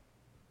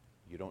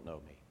 You Don't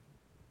Know Me.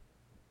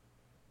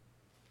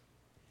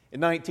 In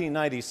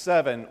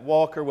 1997,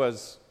 Walker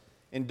was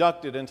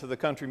inducted into the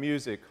Country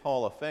Music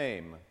Hall of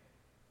Fame.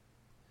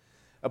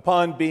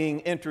 Upon being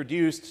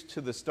introduced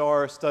to the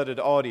star-studded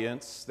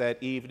audience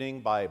that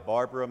evening by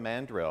Barbara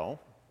Mandrell,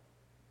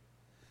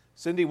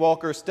 Cindy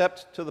Walker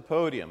stepped to the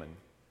podium and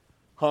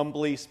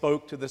humbly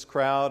spoke to this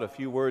crowd a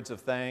few words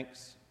of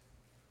thanks.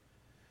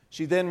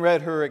 She then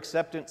read her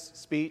acceptance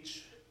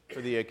speech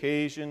for the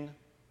occasion.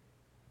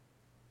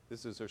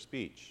 This is her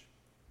speech.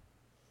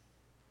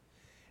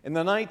 In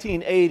the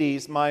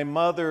 1980s, my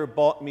mother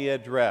bought me a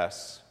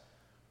dress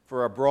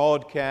for a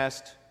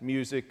broadcast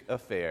music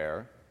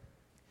affair.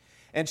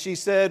 And she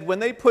said, when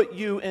they put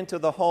you into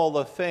the Hall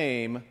of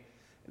Fame,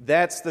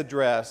 that's the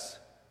dress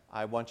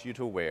I want you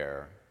to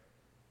wear.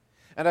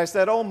 And I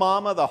said, oh,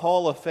 Mama, the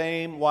Hall of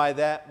Fame, why,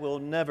 that will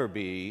never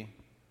be.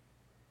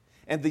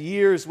 And the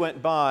years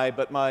went by,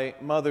 but my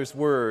mother's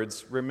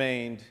words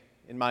remained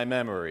in my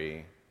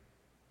memory.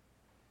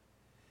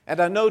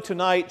 And I know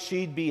tonight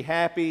she'd be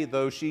happy,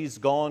 though she's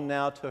gone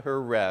now to her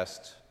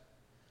rest.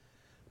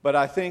 But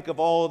I think of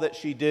all that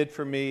she did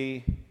for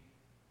me,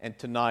 and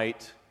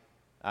tonight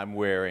I'm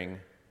wearing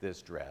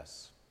this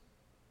dress.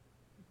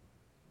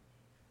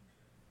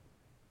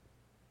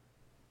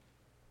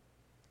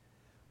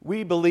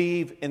 We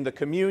believe in the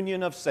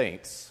communion of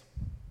saints,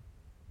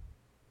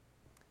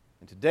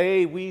 and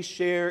today we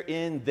share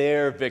in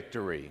their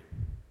victory.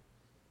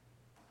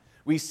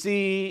 We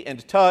see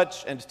and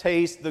touch and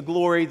taste the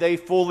glory they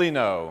fully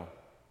know.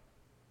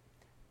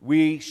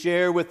 We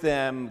share with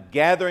them,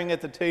 gathering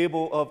at the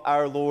table of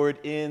our Lord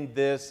in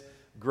this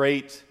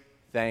great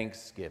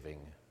thanksgiving.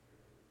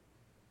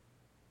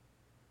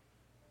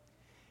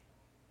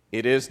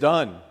 It is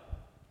done.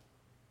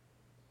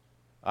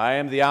 I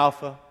am the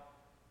Alpha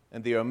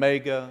and the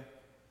Omega,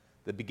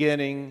 the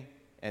beginning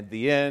and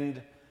the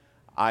end.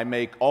 I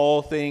make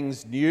all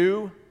things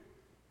new,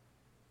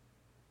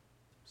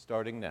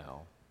 starting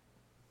now.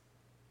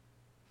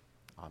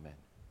 Amen.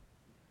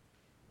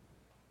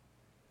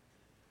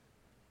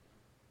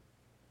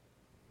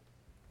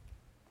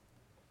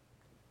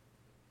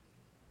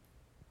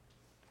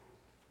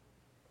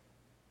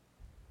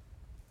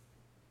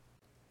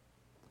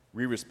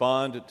 We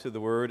respond to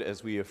the Word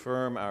as we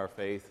affirm our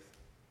faith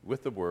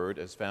with the Word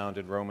as found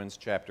in Romans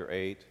chapter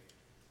 8.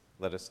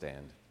 Let us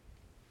stand.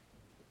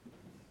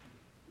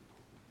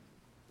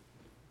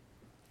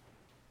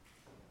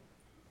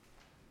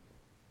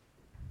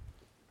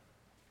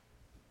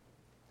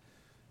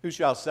 Who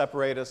shall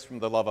separate us from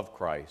the love of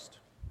Christ?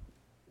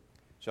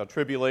 Shall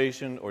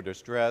tribulation or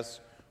distress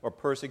or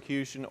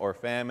persecution or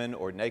famine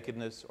or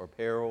nakedness or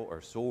peril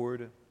or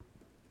sword?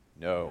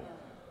 No.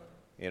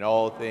 In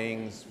all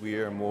things we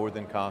are more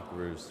than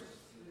conquerors,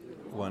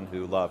 one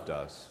who loved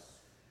us.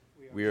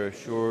 We are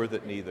sure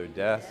that neither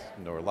death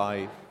nor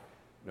life,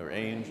 nor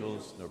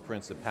angels, nor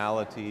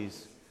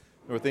principalities,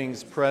 nor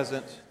things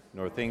present,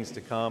 nor things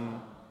to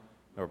come,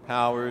 nor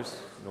powers,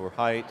 nor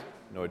height,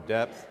 nor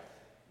depth,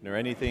 nor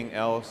anything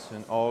else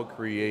in all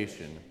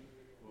creation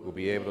will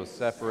be able to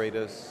separate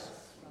us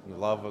from the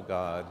love of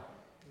God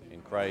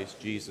in Christ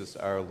Jesus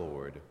our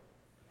Lord.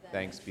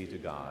 Thanks be to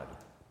God.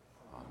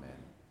 Amen.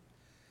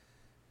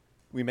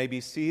 We may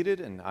be seated,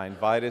 and I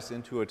invite us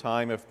into a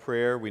time of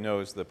prayer we know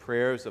as the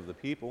prayers of the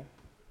people.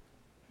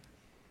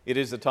 It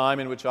is a time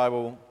in which I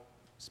will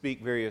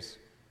speak various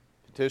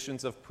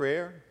petitions of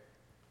prayer,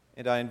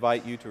 and I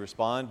invite you to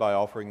respond by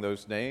offering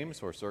those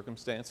names or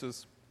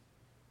circumstances.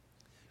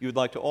 you would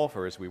like to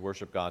offer as we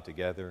worship God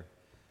together.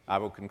 I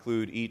will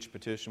conclude each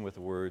petition with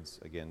the words,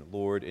 again,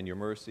 Lord, in your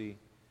mercy,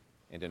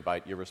 and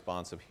invite your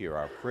responsive hear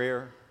our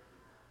prayer.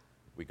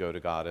 We go to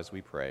God as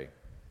we pray.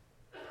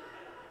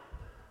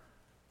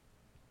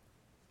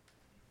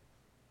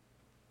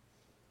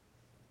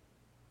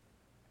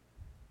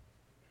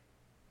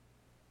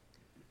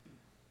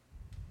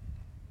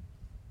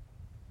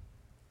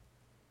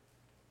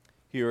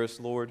 Hear us,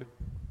 Lord,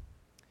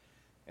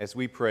 as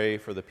we pray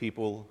for the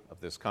people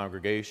of this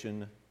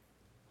congregation.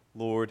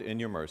 Lord, in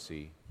your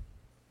mercy.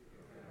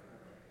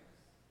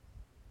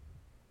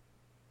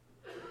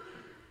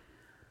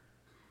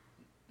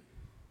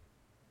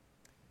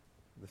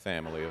 The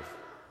family of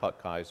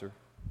Puck Kaiser.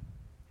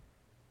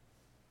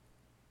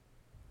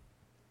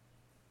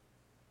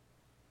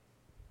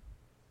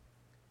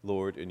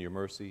 Lord, in your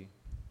mercy.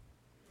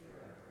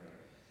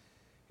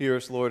 Hear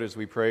us, Lord, as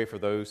we pray for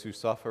those who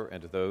suffer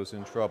and those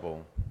in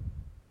trouble.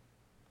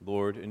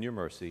 Lord, in your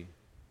mercy.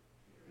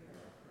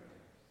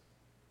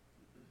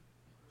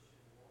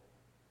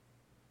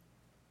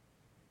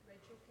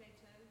 Rachel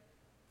Cato.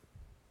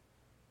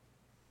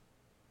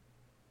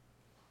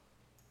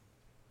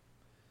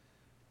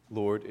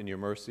 Lord, in your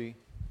mercy.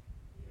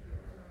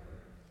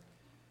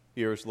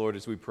 Hear us, Lord,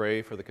 as we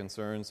pray for the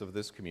concerns of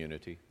this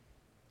community.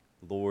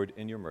 Lord,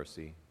 in your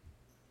mercy.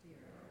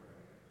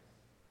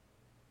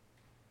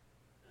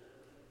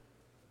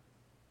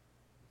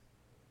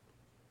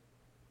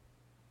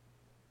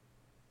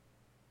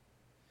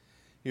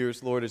 Hear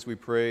us, Lord, as we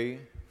pray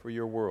for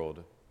your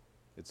world,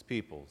 its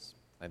peoples,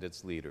 and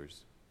its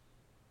leaders.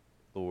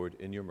 Lord,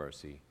 in your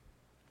mercy.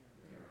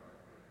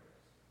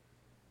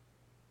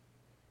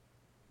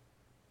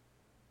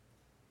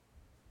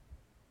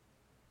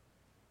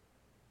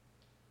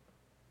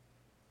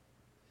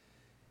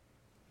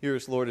 Hear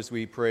us, Lord, as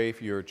we pray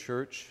for your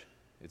church,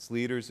 its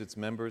leaders, its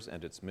members,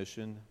 and its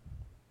mission.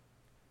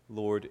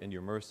 Lord, in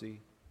your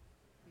mercy.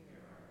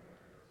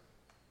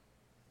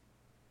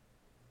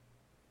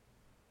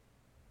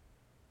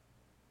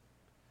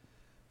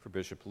 For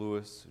Bishop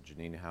Lewis,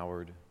 Janine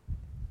Howard,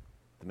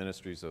 the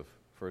ministries of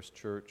First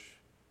Church,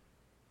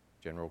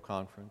 General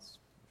Conference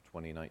of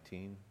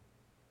 2019.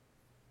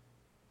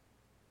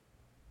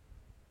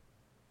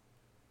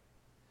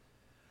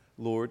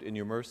 Lord, in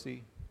your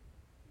mercy.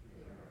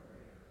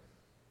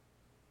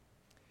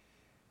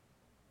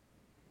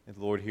 And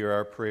Lord, hear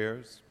our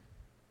prayers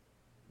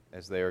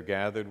as they are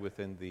gathered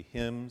within the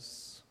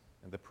hymns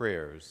and the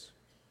prayers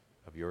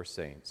of your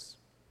saints.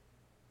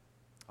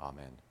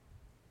 Amen.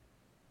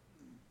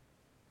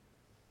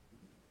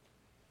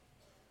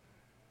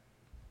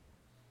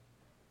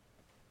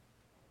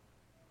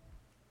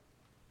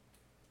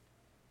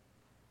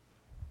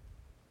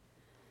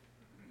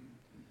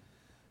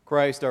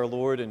 Christ our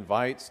Lord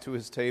invites to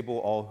his table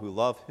all who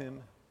love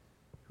him,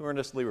 who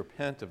earnestly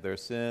repent of their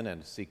sin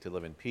and seek to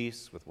live in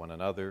peace with one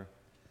another.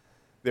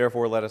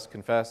 Therefore, let us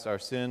confess our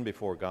sin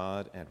before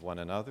God and one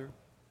another.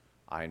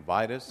 I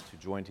invite us to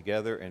join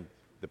together in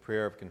the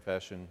prayer of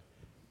confession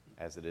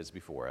as it is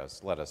before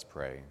us. Let us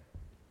pray.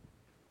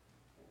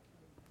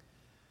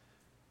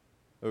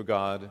 O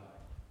God,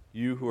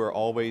 you who are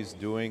always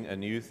doing a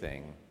new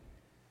thing,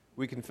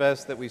 we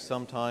confess that we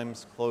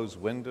sometimes close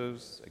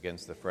windows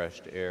against the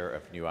fresh air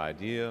of new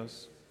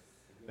ideas,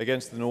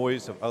 against the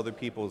noise of other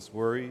people's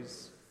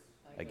worries,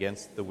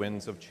 against the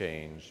winds of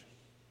change.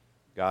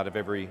 God of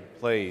every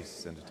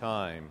place and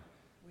time,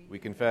 we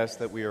confess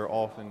that we are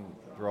often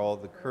draw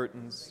the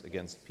curtains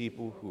against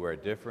people who are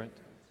different,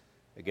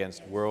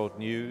 against world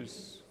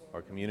news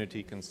or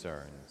community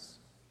concerns.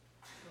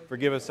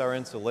 Forgive us our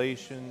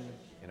insulation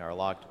in our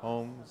locked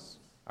homes,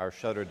 our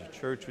shuttered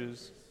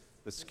churches,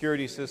 the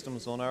security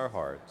systems on our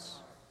hearts.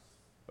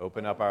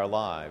 Open up our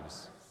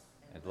lives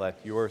and let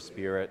your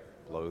Spirit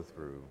flow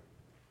through.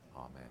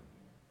 Amen.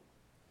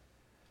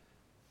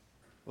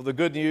 Well, the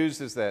good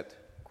news is that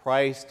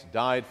Christ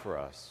died for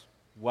us.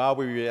 While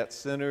we were yet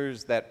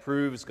sinners, that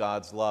proves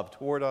God's love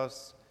toward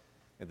us.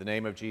 In the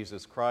name of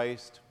Jesus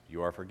Christ,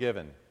 you are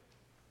forgiven.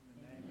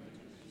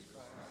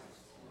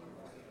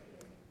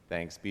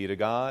 Thanks be to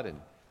God, and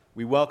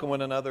we welcome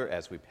one another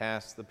as we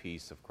pass the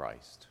peace of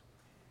Christ.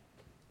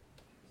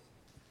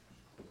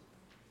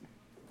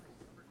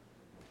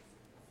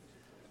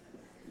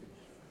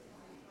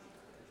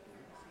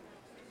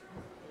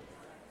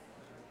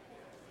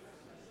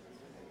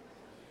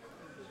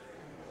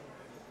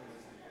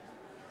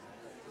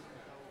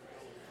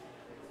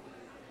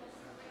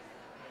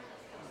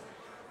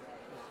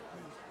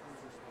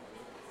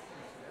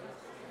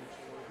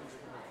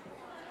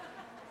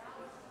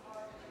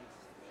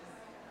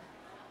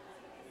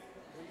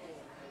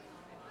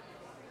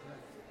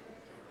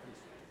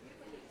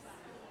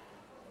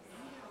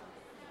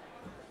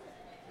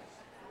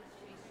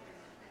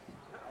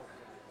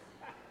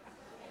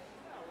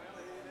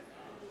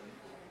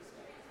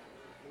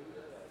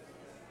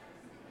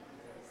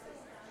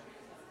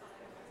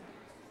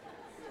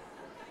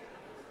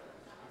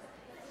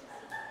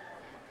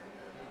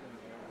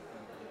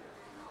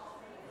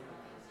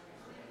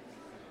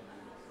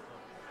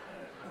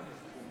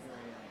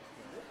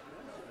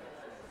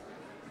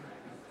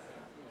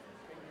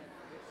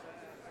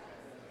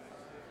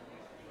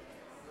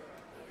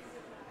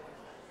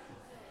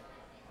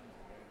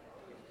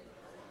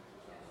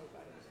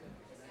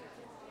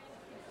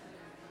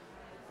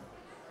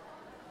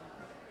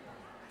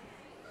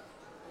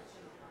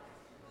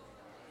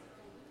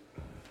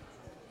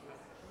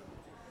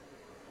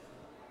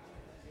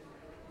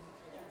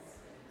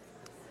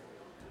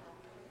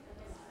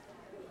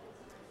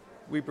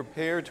 We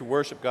prepare to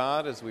worship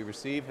God as we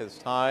receive his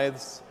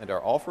tithes and our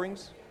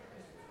offerings.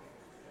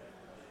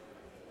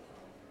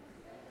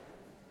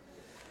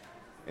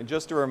 And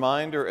just a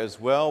reminder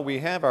as well, we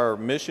have our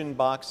mission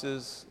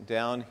boxes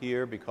down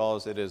here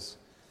because it is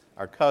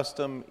our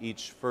custom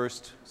each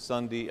first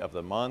Sunday of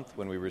the month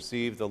when we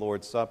receive the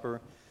Lord's Supper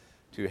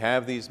to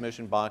have these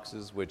mission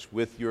boxes, which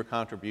with your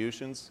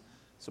contributions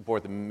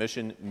support the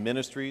mission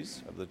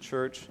ministries of the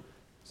church.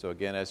 So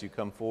again, as you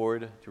come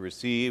forward to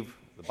receive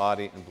the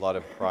body and blood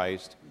of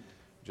Christ,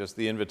 just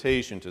the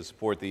invitation to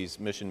support these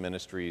mission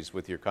ministries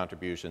with your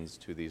contributions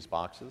to these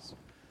boxes.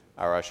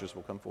 Our ushers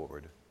will come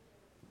forward.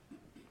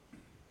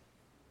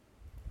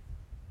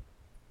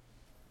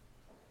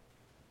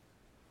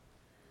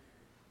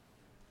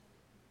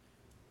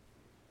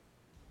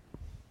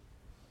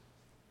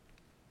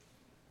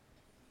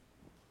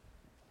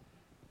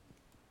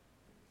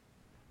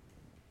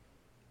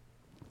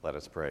 Let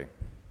us pray.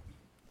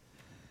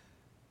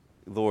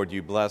 Lord,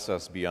 you bless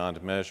us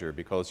beyond measure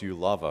because you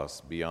love us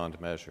beyond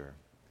measure.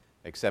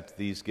 Accept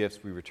these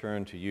gifts we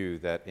return to you,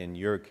 that in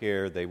your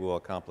care they will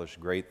accomplish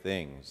great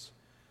things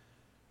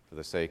for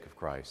the sake of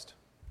Christ.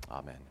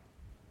 Amen.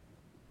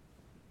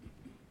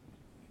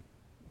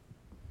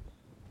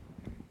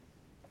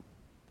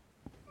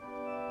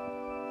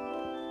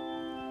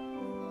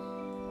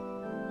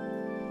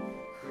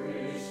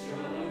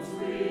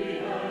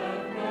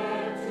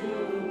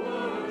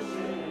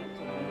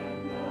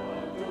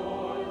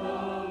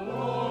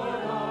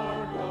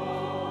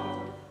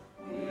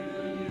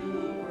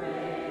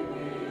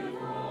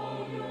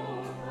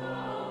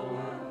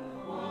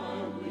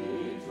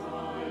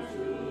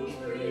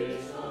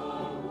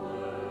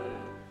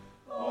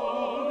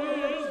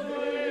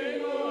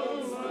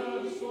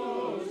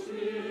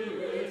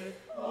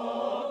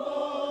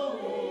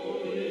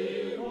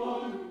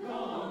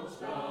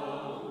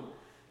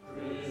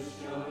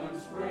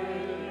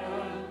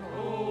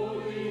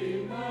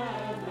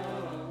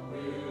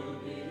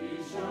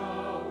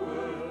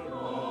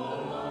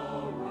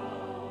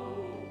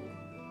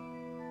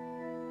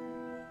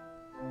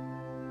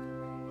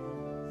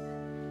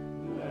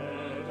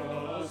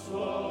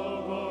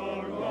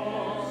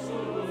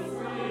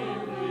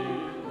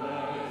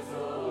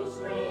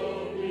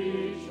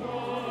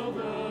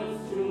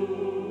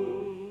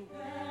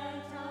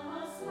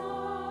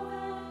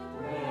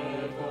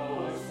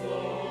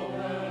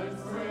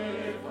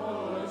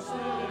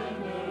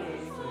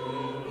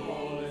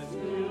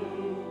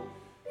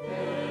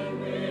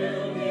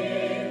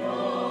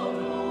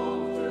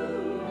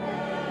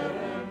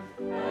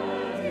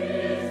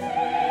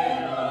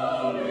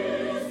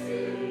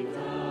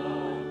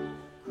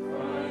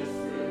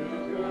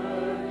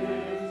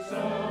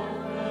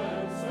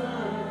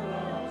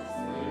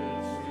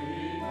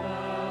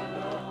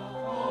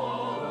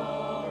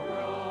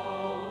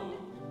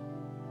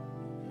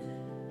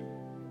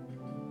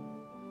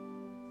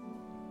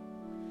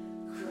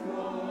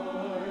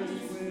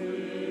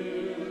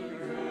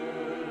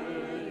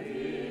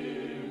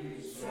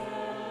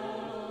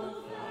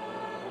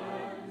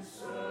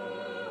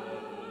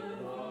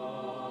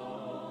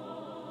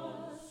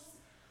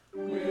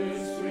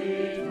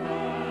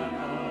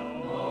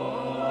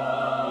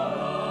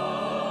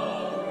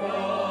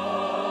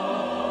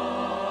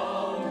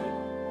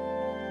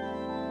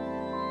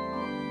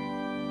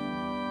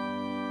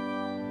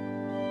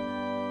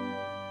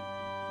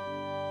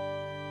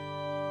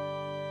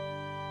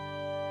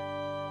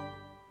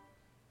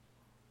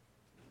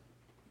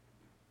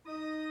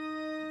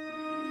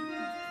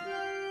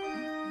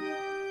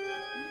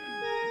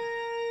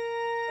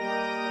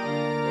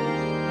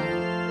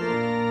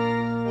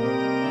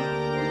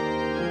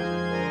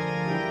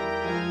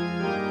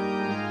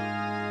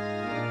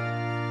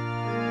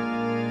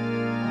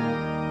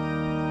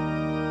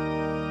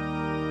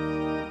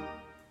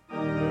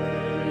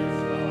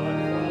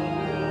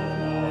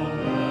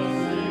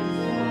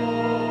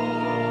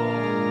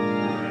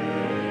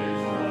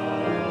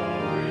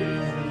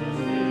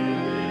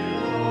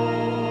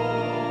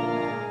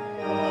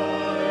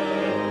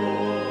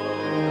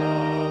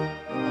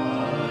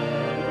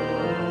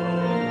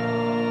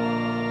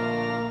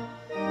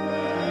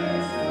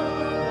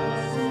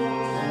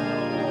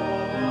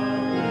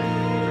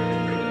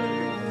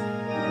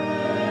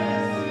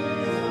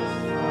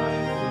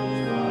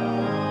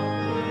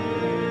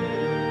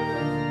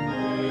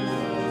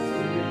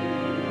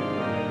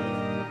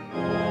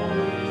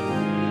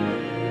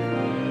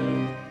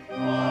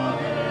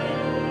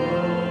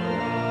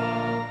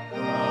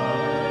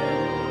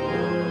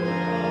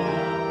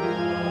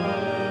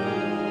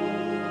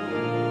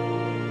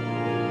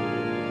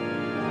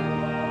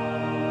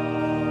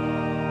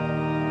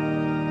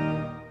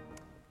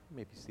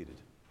 Seated.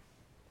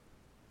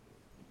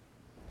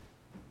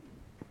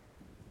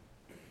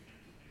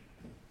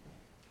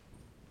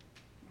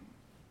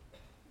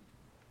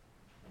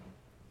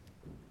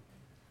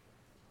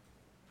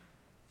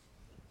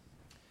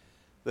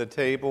 The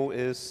table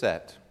is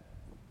set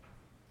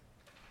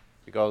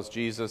because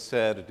Jesus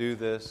said, "Do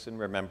this in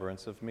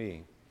remembrance of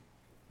me."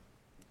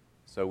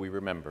 So we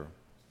remember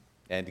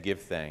and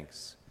give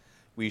thanks.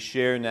 We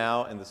share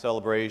now in the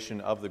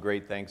celebration of the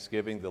great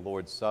Thanksgiving, the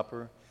Lord's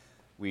Supper.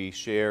 We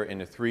share in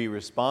the three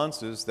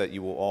responses that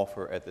you will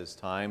offer at this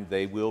time.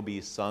 They will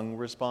be sung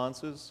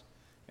responses,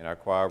 and our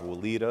choir will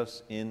lead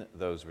us in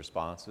those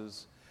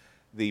responses.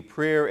 The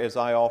prayer as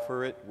I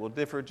offer it will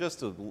differ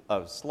just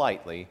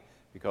slightly,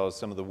 because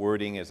some of the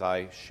wording as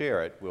I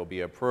share it will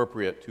be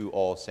appropriate to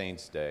All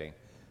Saints' Day,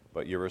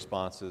 but your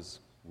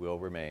responses will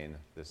remain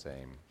the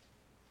same.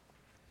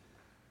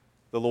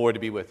 The Lord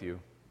be with you.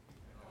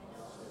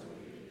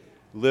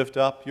 Lift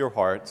up your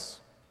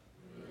hearts.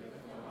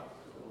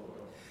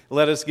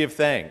 Let us give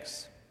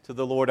thanks to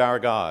the Lord our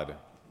God.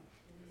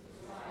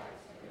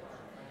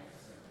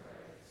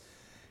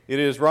 It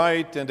is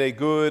right and a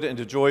good and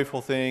a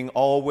joyful thing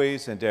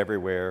always and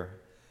everywhere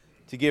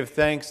to give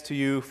thanks to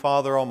you,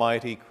 Father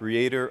Almighty,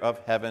 creator of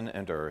heaven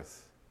and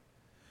earth.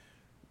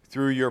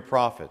 Through your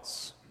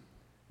prophets,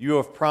 you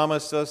have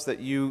promised us that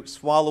you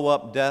swallow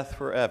up death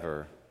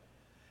forever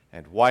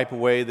and wipe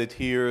away the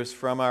tears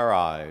from our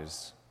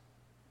eyes.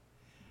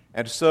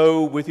 And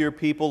so, with your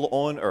people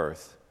on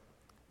earth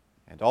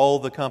and all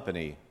the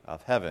company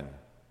of heaven,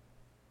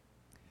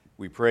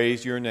 we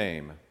praise your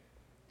name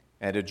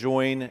and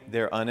join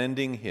their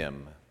unending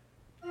hymn.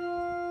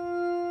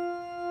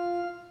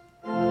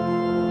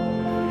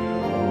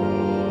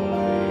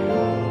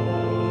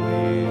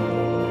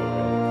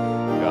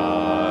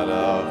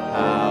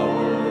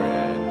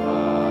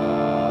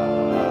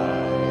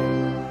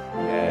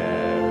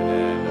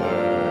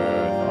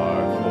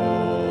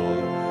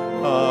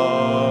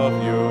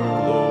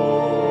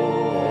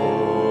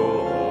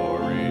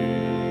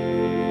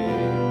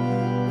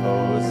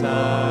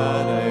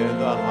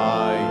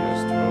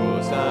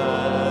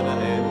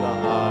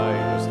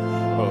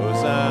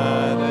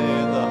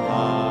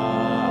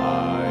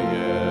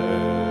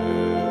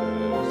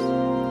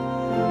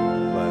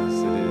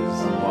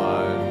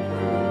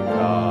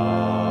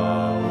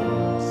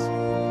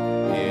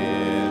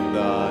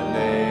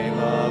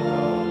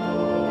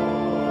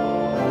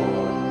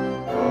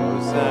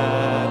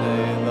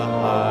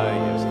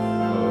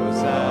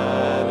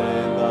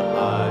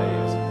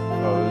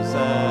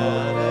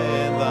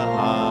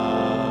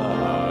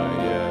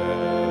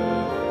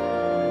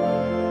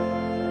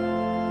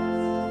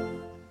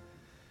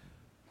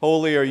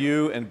 Holy are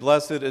you, and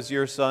blessed is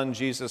your Son,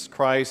 Jesus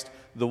Christ,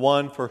 the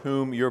one for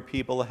whom your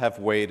people have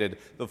waited,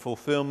 the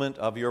fulfillment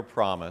of your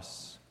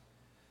promise.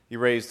 He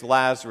raised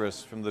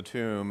Lazarus from the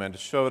tomb and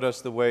showed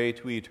us the way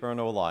to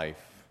eternal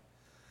life.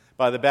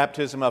 By the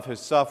baptism of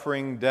his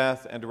suffering,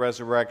 death, and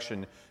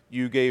resurrection,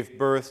 you gave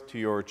birth to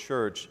your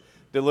church,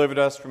 delivered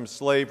us from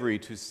slavery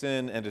to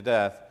sin and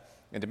death,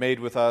 and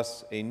made with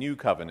us a new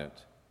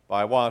covenant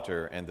by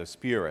water and the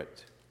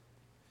Spirit.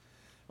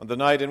 On the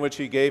night in which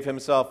he gave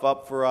himself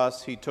up for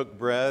us, he took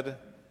bread,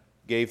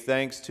 gave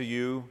thanks to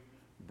you,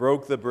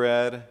 broke the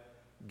bread,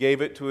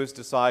 gave it to his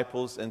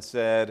disciples, and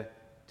said,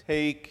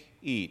 "Take,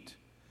 eat.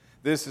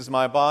 This is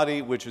my body,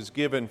 which is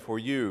given for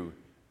you.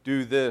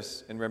 Do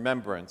this in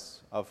remembrance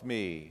of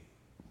me."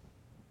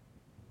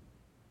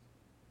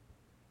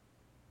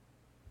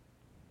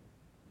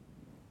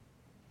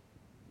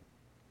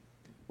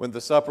 When the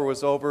supper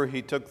was over,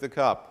 he took the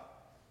cup,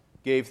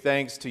 gave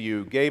thanks to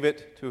you, gave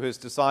it to his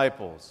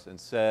disciples, and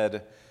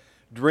said,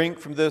 "Drink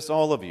from this,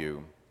 all of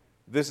you.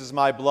 This is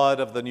my blood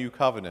of the new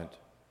covenant,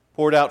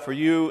 poured out for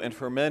you and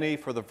for many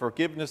for the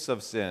forgiveness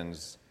of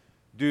sins.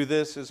 Do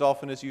this as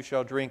often as you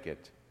shall drink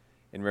it,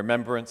 in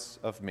remembrance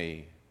of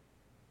me."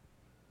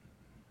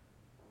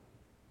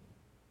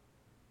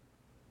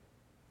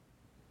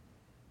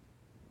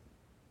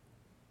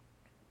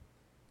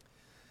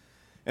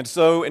 And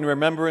so, in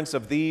remembrance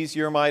of these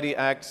your mighty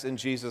acts in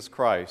Jesus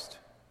Christ,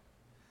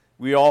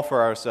 we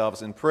offer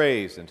ourselves in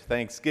praise and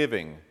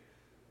thanksgiving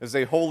as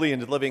a holy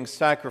and living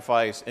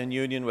sacrifice in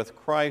union with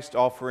Christ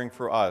offering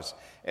for us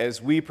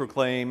as we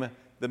proclaim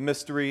the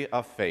mystery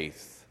of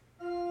faith.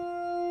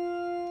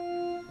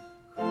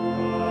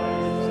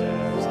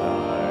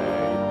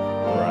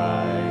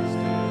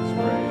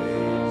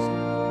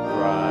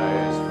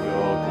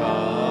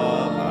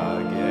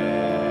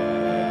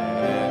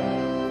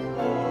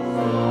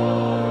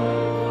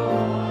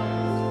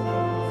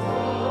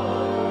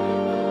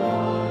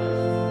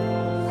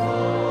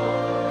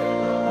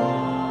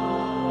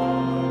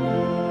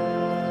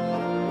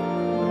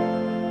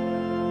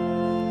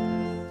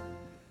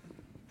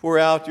 Pour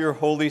out your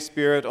Holy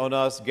Spirit on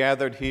us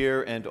gathered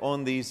here and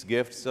on these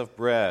gifts of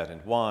bread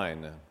and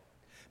wine.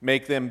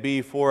 Make them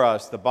be for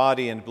us the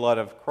body and blood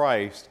of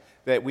Christ,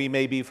 that we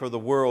may be for the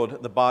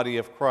world the body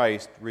of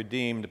Christ,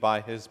 redeemed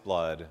by his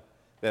blood,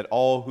 that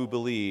all who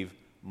believe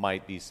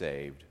might be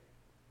saved.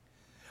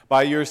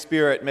 By your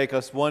Spirit, make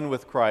us one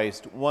with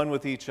Christ, one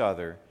with each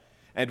other,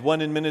 and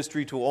one in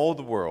ministry to all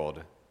the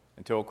world,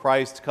 until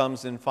Christ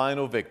comes in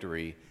final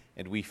victory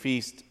and we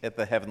feast at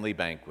the heavenly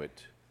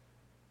banquet.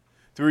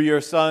 Through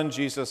your Son,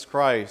 Jesus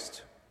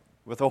Christ,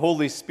 with the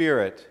Holy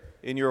Spirit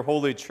in your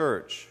holy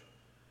church,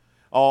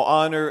 all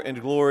honor and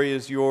glory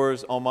is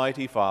yours,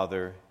 Almighty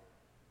Father,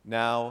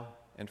 now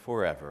and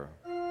forever.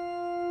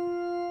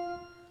 Amen.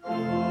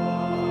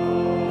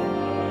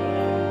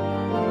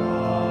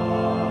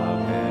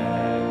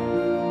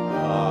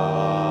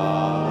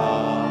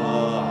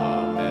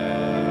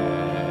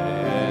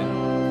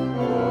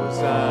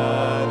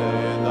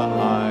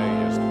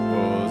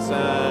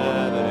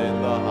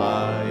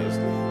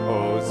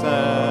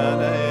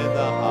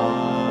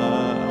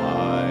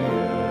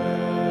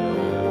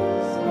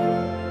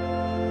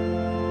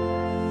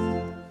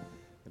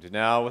 And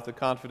now, with the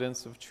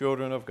confidence of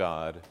children of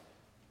God,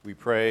 we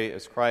pray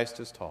as Christ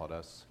has taught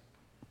us.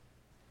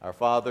 Our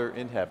Father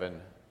in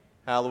heaven,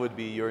 hallowed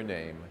be your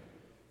name.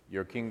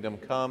 Your kingdom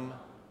come,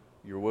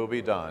 your will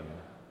be done,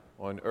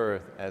 on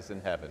earth as in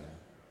heaven.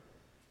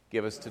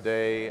 Give us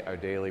today our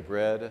daily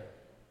bread.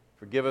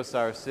 Forgive us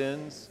our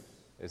sins,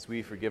 as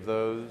we forgive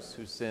those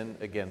who sin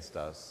against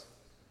us.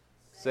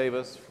 Save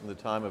us from the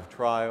time of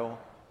trial,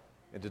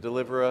 and to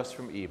deliver us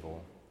from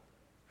evil.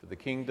 For the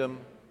kingdom,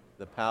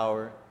 the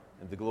power,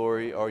 and the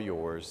glory are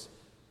yours,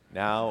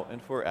 now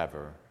and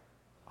forever.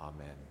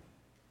 Amen.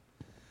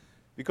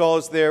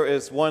 Because there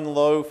is one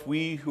loaf,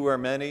 we who are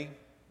many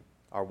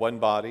are one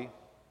body.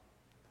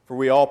 For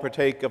we all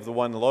partake of the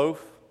one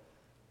loaf.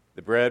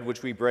 The bread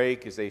which we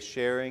break is a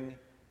sharing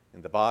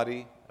in the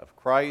body of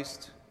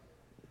Christ.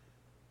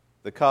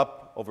 The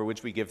cup over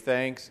which we give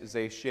thanks is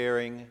a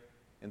sharing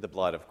in the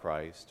blood of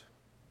Christ.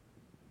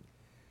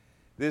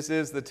 This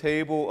is the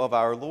table of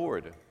our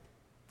Lord,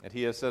 and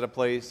he has set a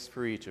place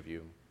for each of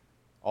you.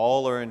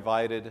 All are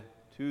invited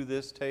to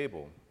this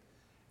table.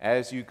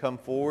 As you come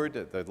forward,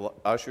 the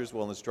ushers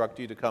will instruct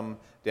you to come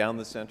down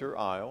the center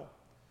aisle,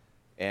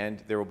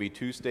 and there will be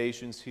 2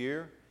 stations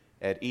here.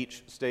 At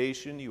each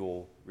station, you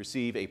will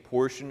receive a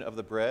portion of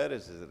the bread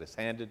as it is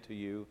handed to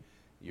you.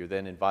 You're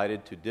then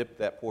invited to dip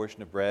that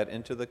portion of bread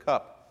into the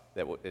cup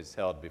that is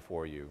held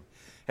before you.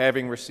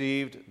 Having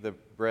received the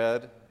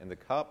bread and the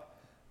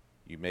cup,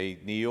 you may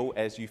kneel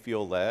as you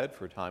feel led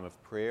for a time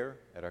of prayer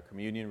at our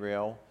communion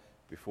rail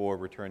before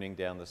returning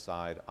down the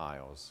side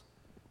aisles.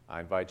 I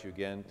invite you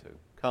again to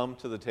come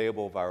to the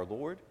table of our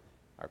Lord.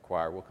 Our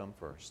choir will come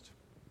first.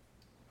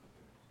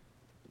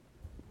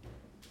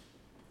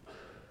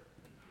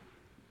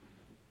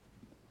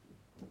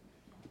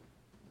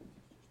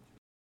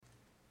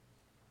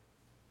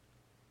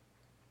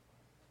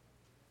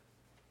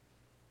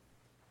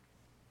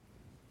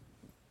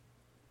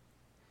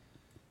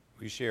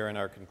 We share in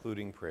our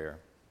concluding prayer.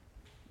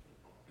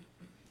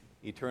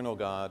 Eternal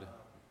God,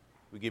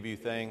 we give you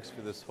thanks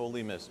for this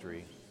holy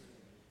mystery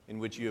in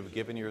which you have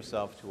given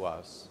yourself to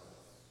us.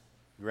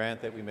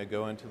 Grant that we may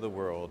go into the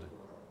world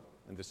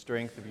in the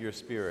strength of your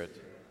Spirit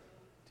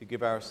to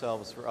give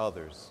ourselves for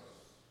others.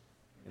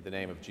 In the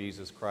name of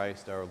Jesus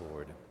Christ our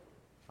Lord.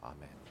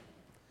 Amen.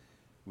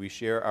 We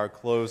share our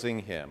closing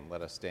hymn.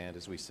 Let us stand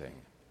as we sing.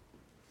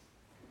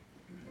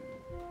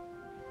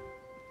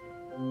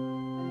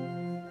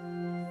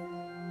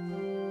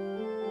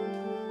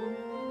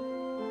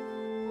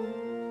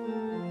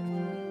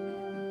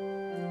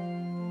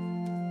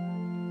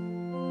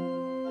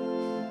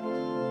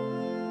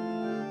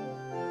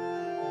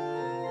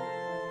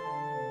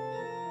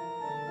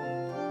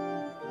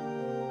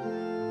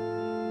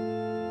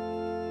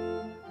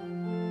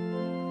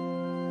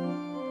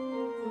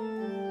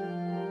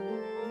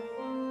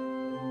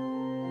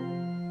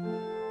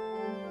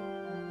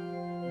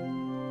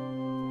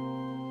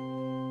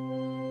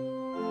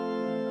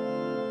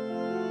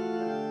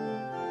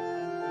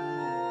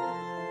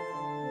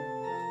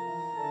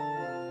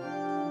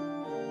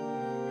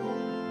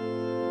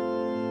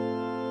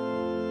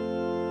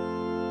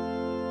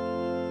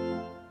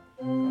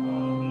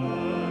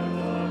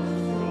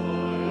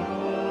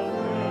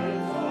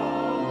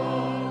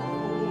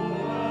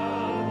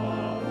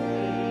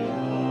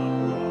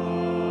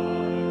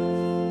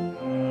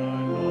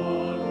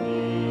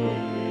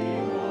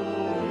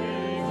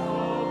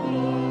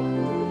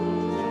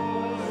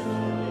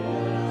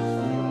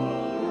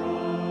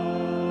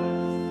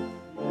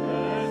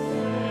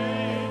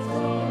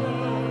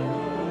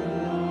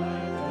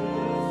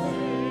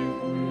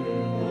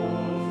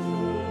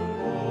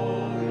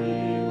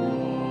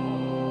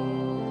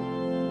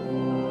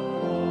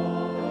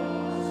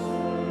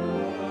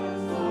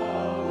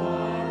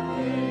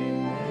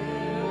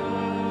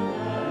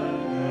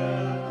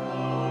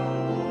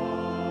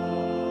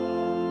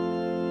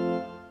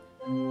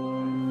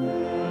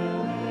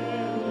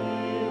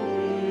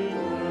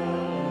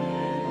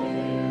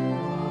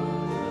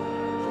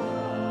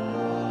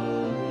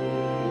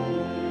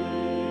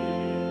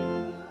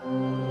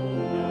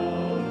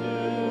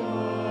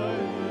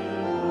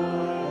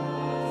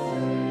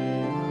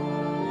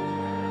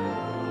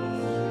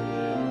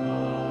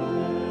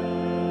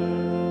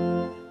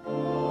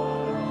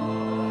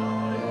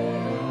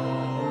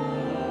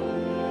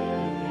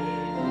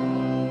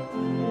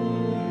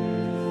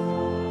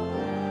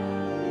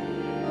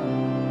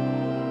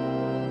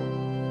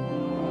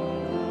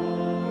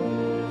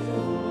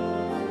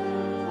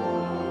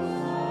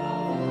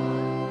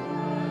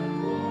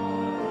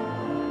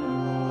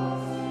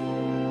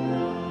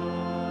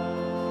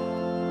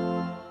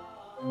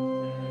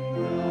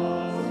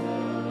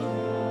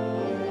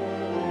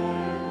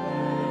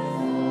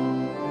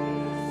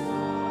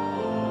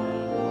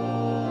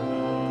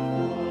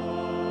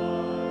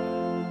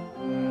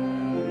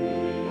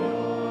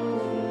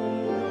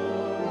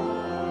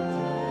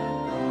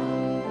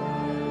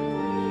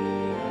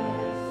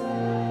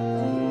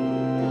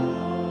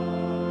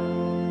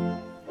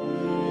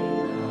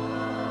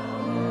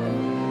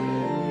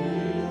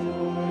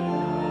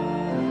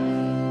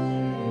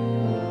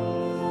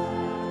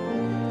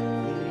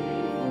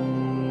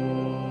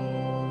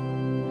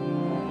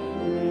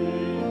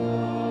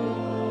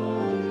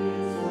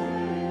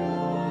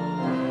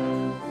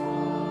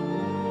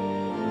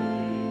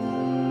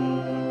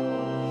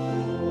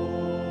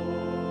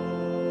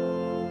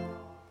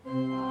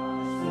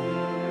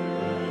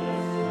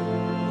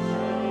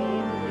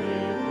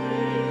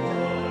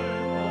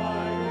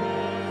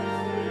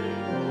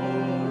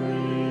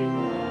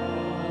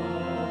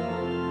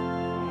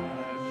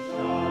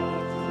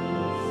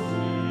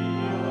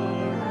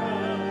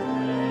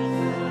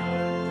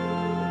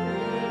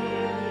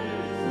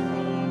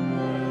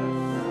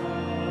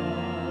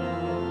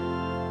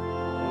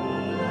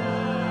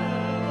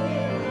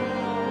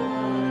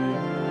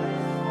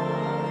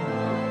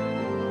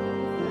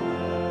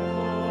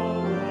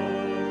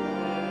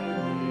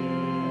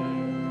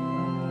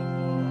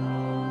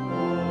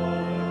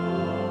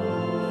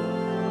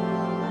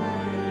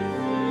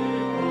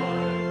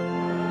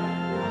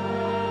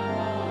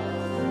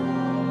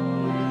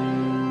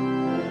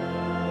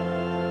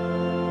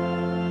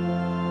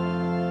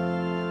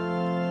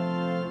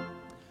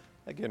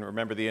 Again,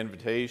 remember the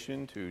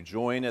invitation to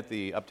join at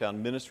the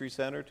Uptown Ministry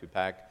Center to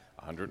pack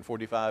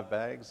 145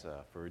 bags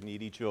for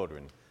needy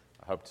children.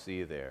 I hope to see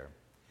you there.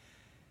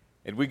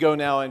 And we go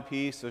now in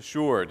peace,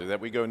 assured that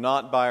we go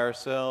not by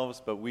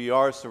ourselves, but we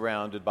are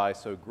surrounded by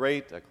so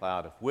great a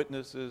cloud of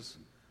witnesses,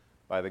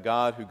 by the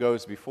God who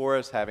goes before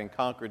us, having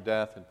conquered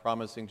death and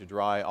promising to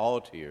dry all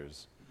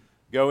tears.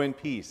 Go in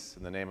peace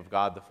in the name of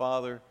God the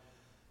Father,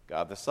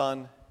 God the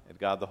Son, and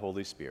God the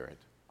Holy Spirit.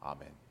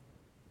 Amen.